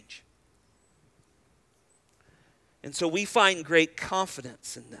to change. And so we find great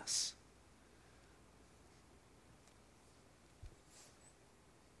confidence in this.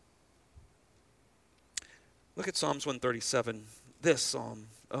 Look at Psalms 137. This psalm,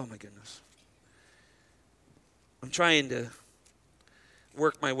 oh my goodness. I'm trying to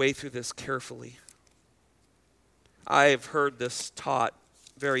work my way through this carefully. I've heard this taught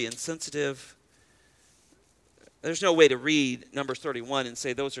very insensitive. There's no way to read Numbers 31 and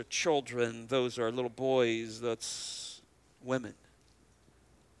say those are children, those are little boys, that's women.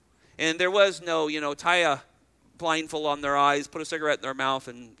 And there was no, tie a blindfold on their eyes, put a cigarette in their mouth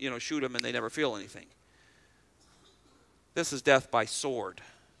and, shoot them and they never feel anything. This is death by sword.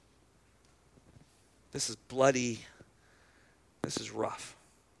 This is bloody. This is rough.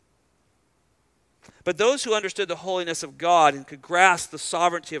 But those who understood the holiness of God and could grasp the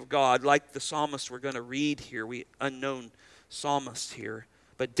sovereignty of God, like the psalmist we're going to read here, unknown psalmist here,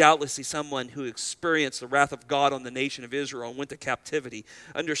 but doubtlessly someone who experienced the wrath of God on the nation of Israel and went to captivity,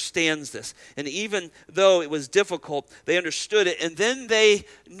 understands this. And even though it was difficult, they understood it. And then they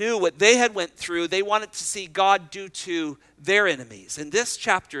knew what they had went through. They wanted to see God do to their enemies. And this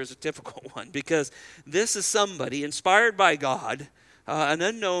chapter is a difficult one because this is somebody inspired by God, an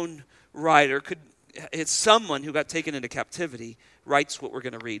unknown writer, it's someone who got taken into captivity, writes what we're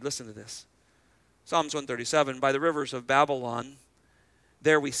going to read. Listen to this. Psalms 137, by the rivers of Babylon,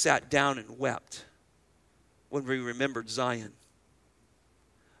 there we sat down and wept when we remembered Zion.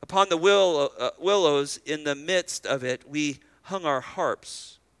 Upon the willows in the midst of it, we hung our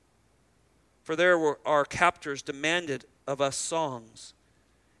harps. For there were our captors demanded of us songs,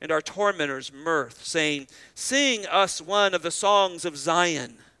 and our tormentors mirth, saying, sing us one of the songs of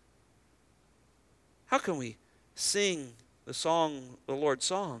Zion. How can we sing the Lord's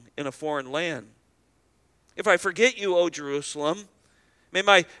song in a foreign land? If I forget you, O Jerusalem, may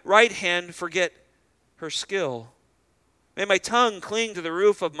my right hand forget her skill. May my tongue cling to the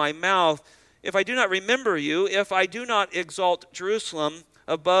roof of my mouth. If I do not remember you, if I do not exalt Jerusalem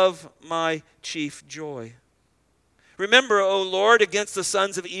above my chief joy. Remember, O Lord, against the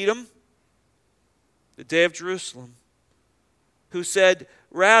sons of Edom, the day of Jerusalem, who said,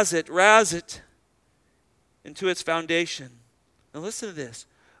 razz it, into its foundation. Now listen to this.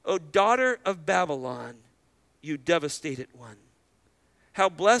 O daughter of Babylon, you devastated one. How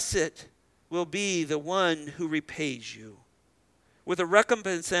blessed will be the one who repays you with a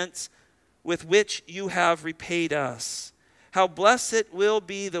recompense with which you have repaid us. How blessed will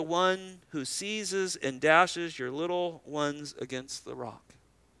be the one who seizes and dashes your little ones against the rock.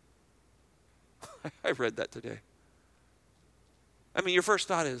 I read that today. I mean, your first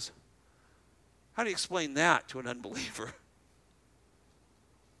thought is, how do you explain that to an unbeliever?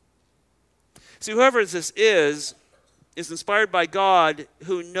 See, whoever this is inspired by God,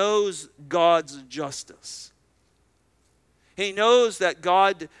 who knows God's justice. He knows that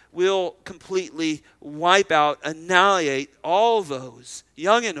God will completely wipe out, annihilate all those,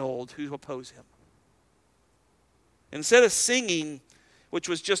 young and old, who oppose him. Instead of singing, which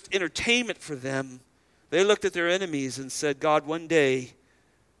was just entertainment for them, they looked at their enemies and said, God, one day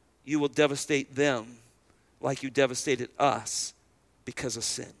you will devastate them like you devastated us because of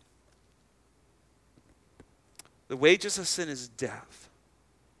sin. The wages of sin is death.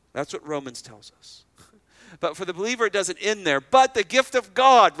 That's what Romans tells us. But for the believer, it doesn't end there. But the gift of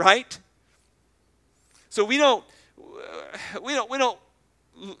God, right? So we don't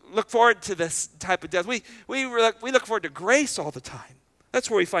look forward to this type of death. We look forward to grace all the time. That's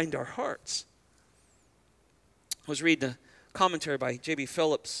where we find our hearts. I was reading a commentary by J.B.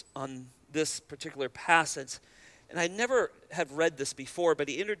 Phillips on this particular passage, and I never had read this before, but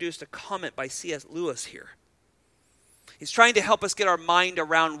he introduced a comment by C.S. Lewis here. He's trying to help us get our mind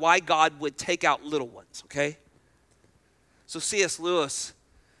around why God would take out little ones, okay? So C.S. Lewis,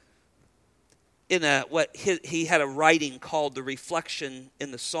 in he had a writing called The Reflection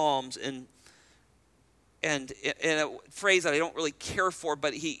in the Psalms, and a phrase that I don't really care for,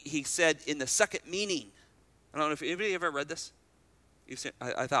 but he said in the second meaning. I don't know if anybody ever read this.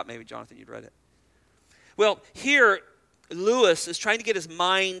 I thought maybe, Jonathan, you'd read it. Well, here Lewis is trying to get his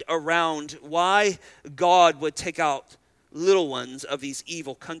mind around why God would take out little ones of these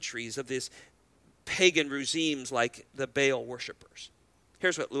evil countries, of these pagan regimes like the Baal worshipers.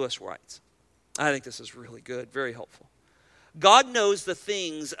 Here's what Lewis writes. I think this is really good, very helpful. God knows the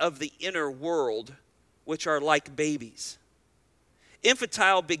things of the inner world which are like babies,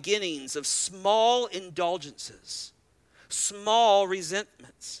 infantile beginnings of small indulgences, small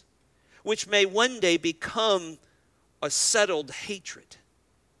resentments, which may one day become a settled hatred,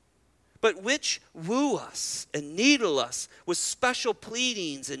 but which woo us and needle us with special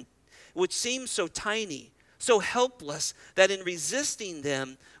pleadings, and which seem so tiny, so helpless, that in resisting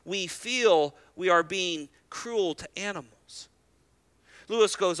them, we feel we are being cruel to animals.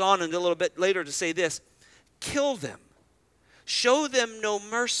 Lewis goes on a little bit later to say this: kill them, show them no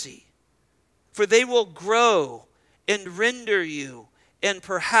mercy, for they will grow and render you and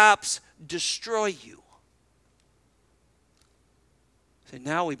perhaps destroy you. So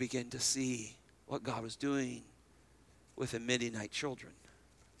now we begin to see what God was doing with the Midianite children.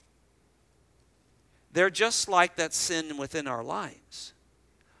 They're just like that sin within our lives.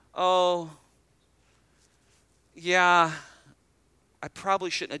 Oh, yeah, I probably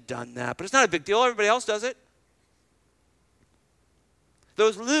shouldn't have done that, but it's not a big deal. Everybody else does it.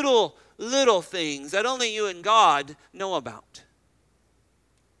 Those little things that only you and God know about.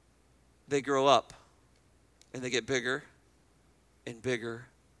 They grow up and they get bigger and bigger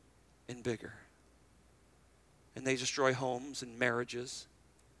and bigger. And they destroy homes and marriages.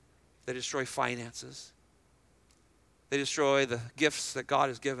 They destroy finances. They destroy the gifts that God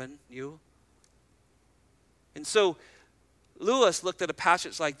has given you. And so Lewis looked at a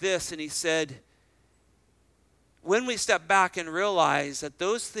passage like this and he said, when we step back and realize that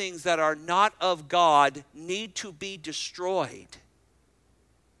those things that are not of God need to be destroyed,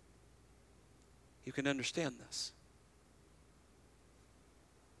 you can understand this.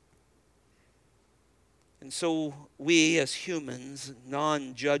 And so we as humans,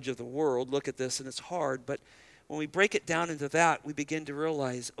 non-judge of the world, look at this and it's hard, but when we break it down into that, we begin to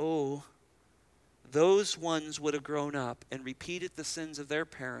realize, oh, those ones would have grown up and repeated the sins of their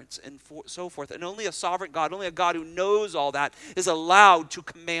parents and so forth. And only a sovereign God, only a God who knows all that, is allowed to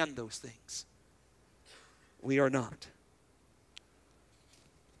command those things. We are not.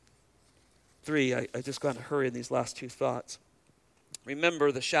 3, I just got to hurry in these last two thoughts.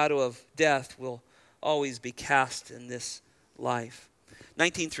 Remember, the shadow of death will always be cast in this life.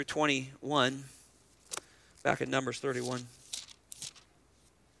 19 through 21, back in Numbers 31.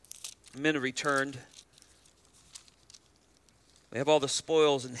 The men have returned. They have all the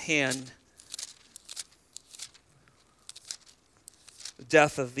spoils in hand. The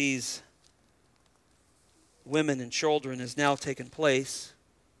death of these women and children has now taken place.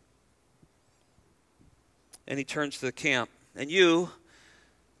 And he turns to the camp. And you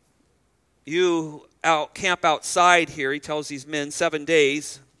camp outside here. He tells these men 7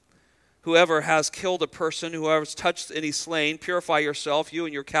 days. Whoever has killed a person, whoever has touched any slain, purify yourself, you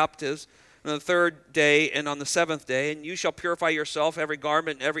and your captives, on the third day and on the seventh day. And you shall purify yourself, every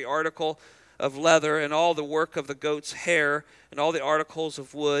garment and every article of leather, and all the work of the goat's hair, and all the articles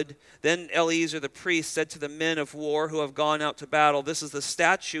of wood. Then Eleazar the priest said to the men of war who have gone out to battle, this is the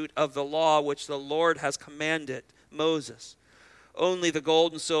statute of the law which the Lord has commanded Moses. Only the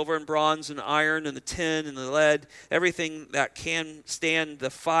gold and silver and bronze and iron and the tin and the lead, everything that can stand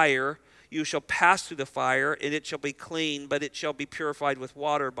the fire, you shall pass through the fire, and it shall be clean, but it shall be purified with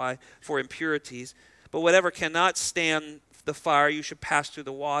water for impurities. But whatever cannot stand the fire, you shall pass through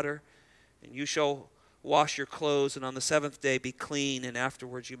the water, and you shall wash your clothes, and on the seventh day be clean, and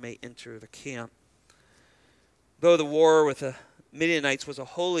afterwards you may enter the camp. Though the war with the Midianites was a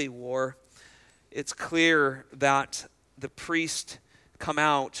holy war, it's clear that the priests come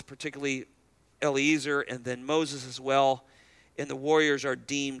out, particularly Eleazar and then Moses as well, and the warriors are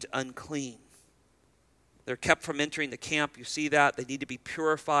deemed unclean. They're kept from entering the camp. You see that. They need to be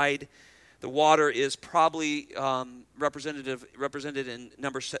purified. The water is probably represented in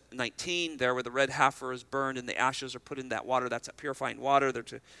number 19, there where the red heifer is burned and the ashes are put in that water. That's a purifying water. They're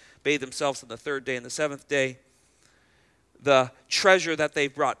to bathe themselves on the third day and the seventh day. The treasure that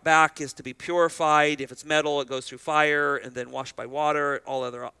they've brought back is to be purified. If it's metal, it goes through fire and then washed by water. All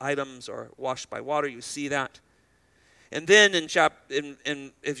other items are washed by water. You see that. And then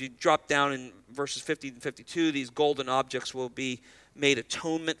if you drop down in verses 50 and 52, these golden objects will be made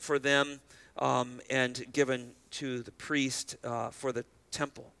atonement for them and given to the priest for the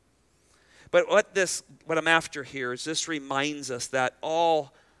temple. But what I'm after here is this reminds us that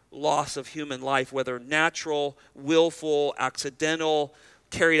all loss of human life, whether natural, willful, accidental,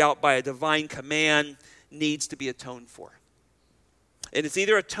 carried out by a divine command, needs to be atoned for. And it's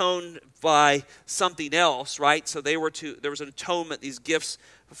either atoned by something else, right? So there was an atonement, these gifts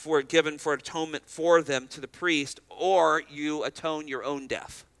given for atonement for them to the priest, or you atone your own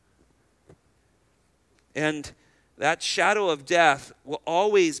death. And that shadow of death will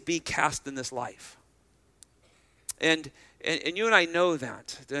always be cast in this life. And you and I know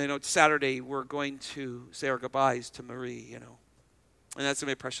that. Saturday we're going to say our goodbyes to Marie, And that's going to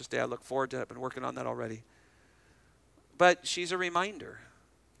be a precious day. I look forward to it. I've been working on that already. But she's a reminder.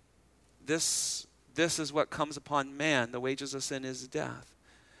 This is what comes upon man. The wages of sin is death.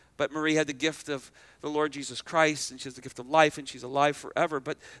 But Marie had the gift of the Lord Jesus Christ, and she has the gift of life, and she's alive forever.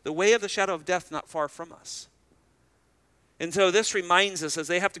 But the way of the shadow of death is not far from us. And so this reminds us, as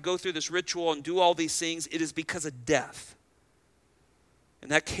they have to go through this ritual and do all these things, it is because of death.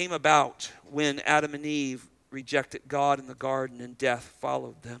 And that came about when Adam and Eve rejected God in the garden, and death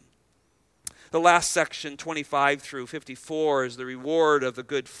followed them. The last section, 25 through 54, is the reward of the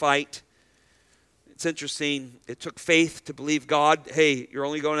good fight. It's interesting. It took faith to believe God. Hey, you're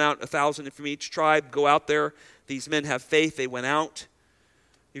only going out 1,000 from each tribe. Go out there. These men have faith. They went out.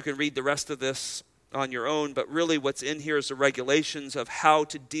 You can read the rest of this on your own, but really what's in here is the regulations of how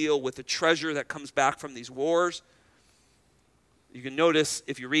to deal with the treasure that comes back from these wars. You can notice,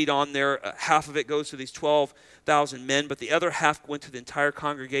 if you read on there, half of it goes to these 12,000 men, but the other half went to the entire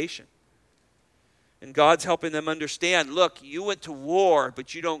congregation. And God's helping them understand, look, you went to war,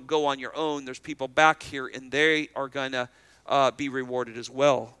 but you don't go on your own. There's people back here, and they are going to be rewarded as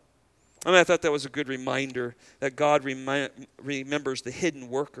well. I thought that was a good reminder that God remembers the hidden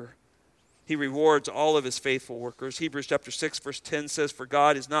worker. He rewards all of his faithful workers. Hebrews chapter 6, verse 10 says, "For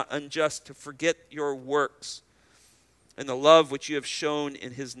God is not unjust to forget your works and the love which you have shown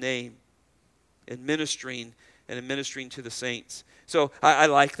in his name in ministering to the saints." So I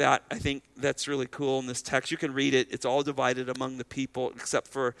like that. I think that's really cool in this text. You can read it. It's all divided among the people except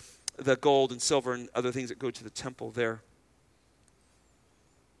for the gold and silver and other things that go to the temple there.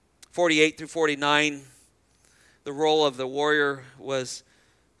 48 through 49, the role of the warrior was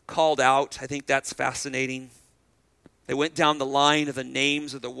called out. I think that's fascinating. They went down the line of the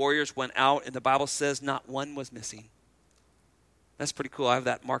names of the warriors went out, and the Bible says not one was missing. That's pretty cool. I have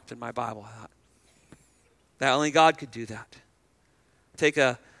that marked in my Bible. That only God could do that. Take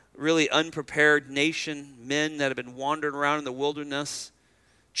a really unprepared nation, men that have been wandering around in the wilderness,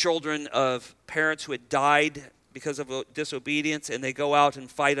 children of parents who had died because of disobedience, and they go out and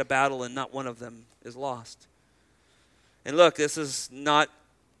fight a battle, and not one of them is lost. And look, this is not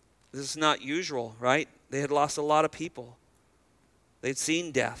usual, right? They had lost a lot of people. They'd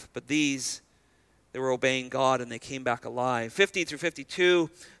seen death, but they were obeying God, and they came back alive. 50 through 52,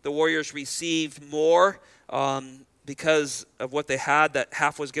 the warriors received more because of what they had. That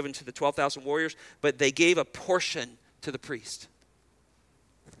half was given to the 12,000 warriors, but they gave a portion to the priest.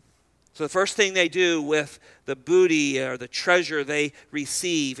 So the first thing they do with the booty or the treasure they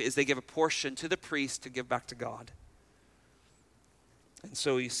receive is they give a portion to the priest to give back to God. And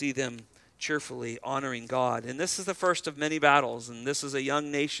so you see them cheerfully honoring God. And this is the first of many battles, and this is a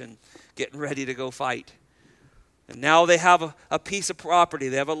young nation getting ready to go fight. And now they have a piece of property.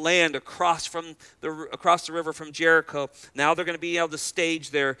 They have a land across the river from Jericho. Now they're going to be able to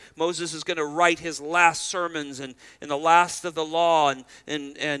stage there. Moses is going to write his last sermons and the last of the law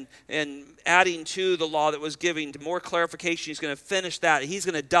and adding to the law that was giving more clarification. He's going to finish that. He's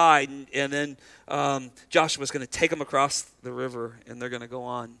going to die, and then Joshua's going to take them across the river, and they're going to go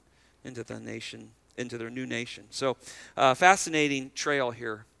on into the nation, into their new nation. So fascinating trail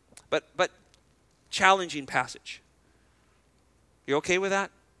here, but challenging passage. You okay with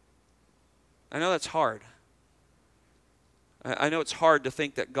that? I know that's hard. I know it's hard to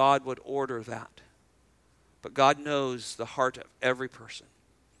think that God would order that. But God knows the heart of every person.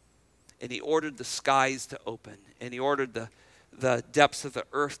 And he ordered the skies to open. And he ordered the depths of the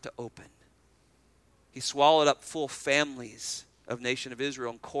earth to open. He swallowed up full families of nation of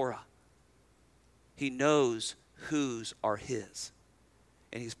Israel and Korah. He knows whose are his.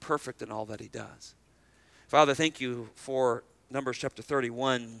 And he's perfect in all that he does. Father, thank you for Numbers chapter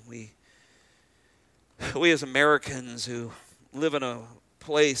 31. We as Americans who live in a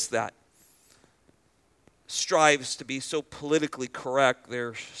place that strives to be so politically correct,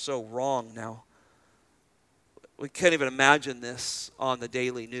 they're so wrong now. We can't even imagine this on the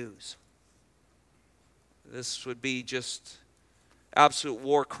daily news. This would be just absolute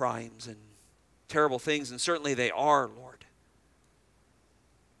war crimes and terrible things, and certainly they are, Lord.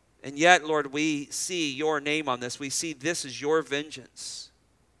 And yet, Lord, we see your name on this. We see this as your vengeance.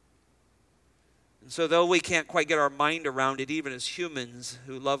 And so though we can't quite get our mind around it, even as humans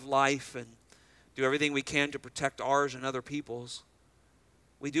who love life and do everything we can to protect ours and other people's,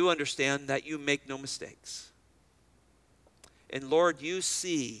 we do understand that you make no mistakes. And Lord, you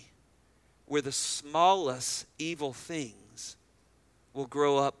see where the smallest evil things will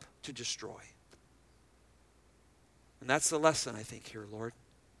grow up to destroy. And that's the lesson, I think, here, Lord.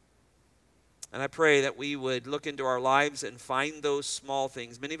 And I pray that we would look into our lives and find those small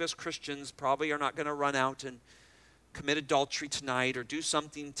things. Many of us Christians probably are not going to run out and commit adultery tonight or do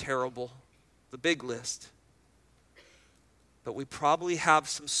something terrible, the big list. But we probably have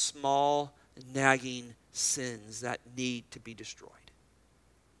some small, nagging sins that need to be destroyed.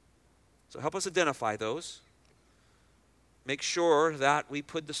 So help us identify those. Make sure that we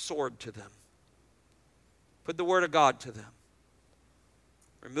put the sword to them. Put the word of God to them.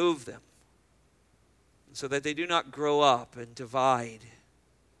 Remove them, so that they do not grow up and divide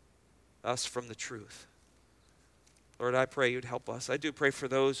us from the truth. Lord, I pray you'd help us. I do pray for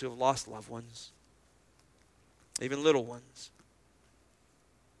those who have lost loved ones, even little ones.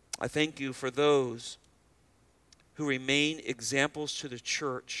 I thank you for those who remain examples to the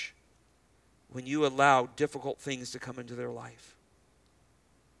church when you allow difficult things to come into their life.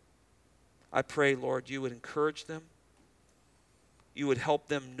 I pray, Lord, you would encourage them. You would help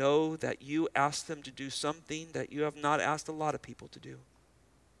them know that you asked them to do something that you have not asked a lot of people to do.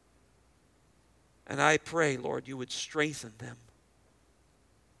 And I pray, Lord, you would strengthen them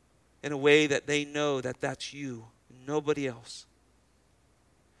in a way that they know that that's you, nobody else.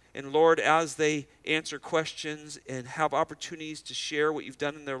 And Lord, as they answer questions and have opportunities to share what you've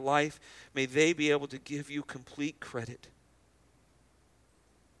done in their life, may they be able to give you complete credit.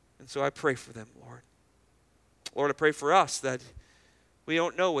 And so I pray for them, Lord. Lord, I pray for us that we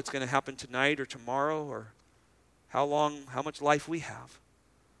don't know what's going to happen tonight or tomorrow or how much life we have.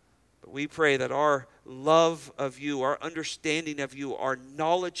 But we pray that our love of you, our understanding of you, our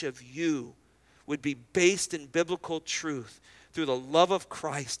knowledge of you would be based in biblical truth through the love of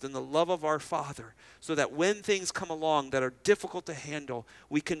Christ and the love of our Father, so that when things come along that are difficult to handle,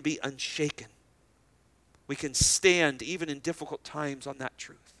 we can be unshaken. We can stand even in difficult times on that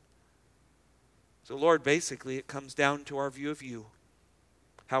truth. So Lord, basically it comes down to our view of you,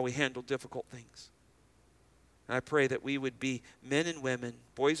 how we handle difficult things. And I pray that we would be men and women,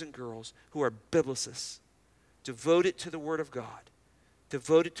 boys and girls, who are biblicists, devoted to the Word of God,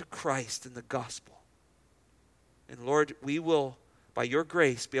 devoted to Christ and the gospel. And Lord, we will, by your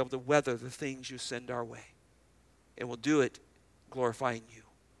grace, be able to weather the things you send our way. And we'll do it glorifying you.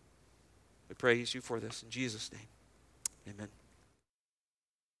 We praise you for this in Jesus' name. Amen.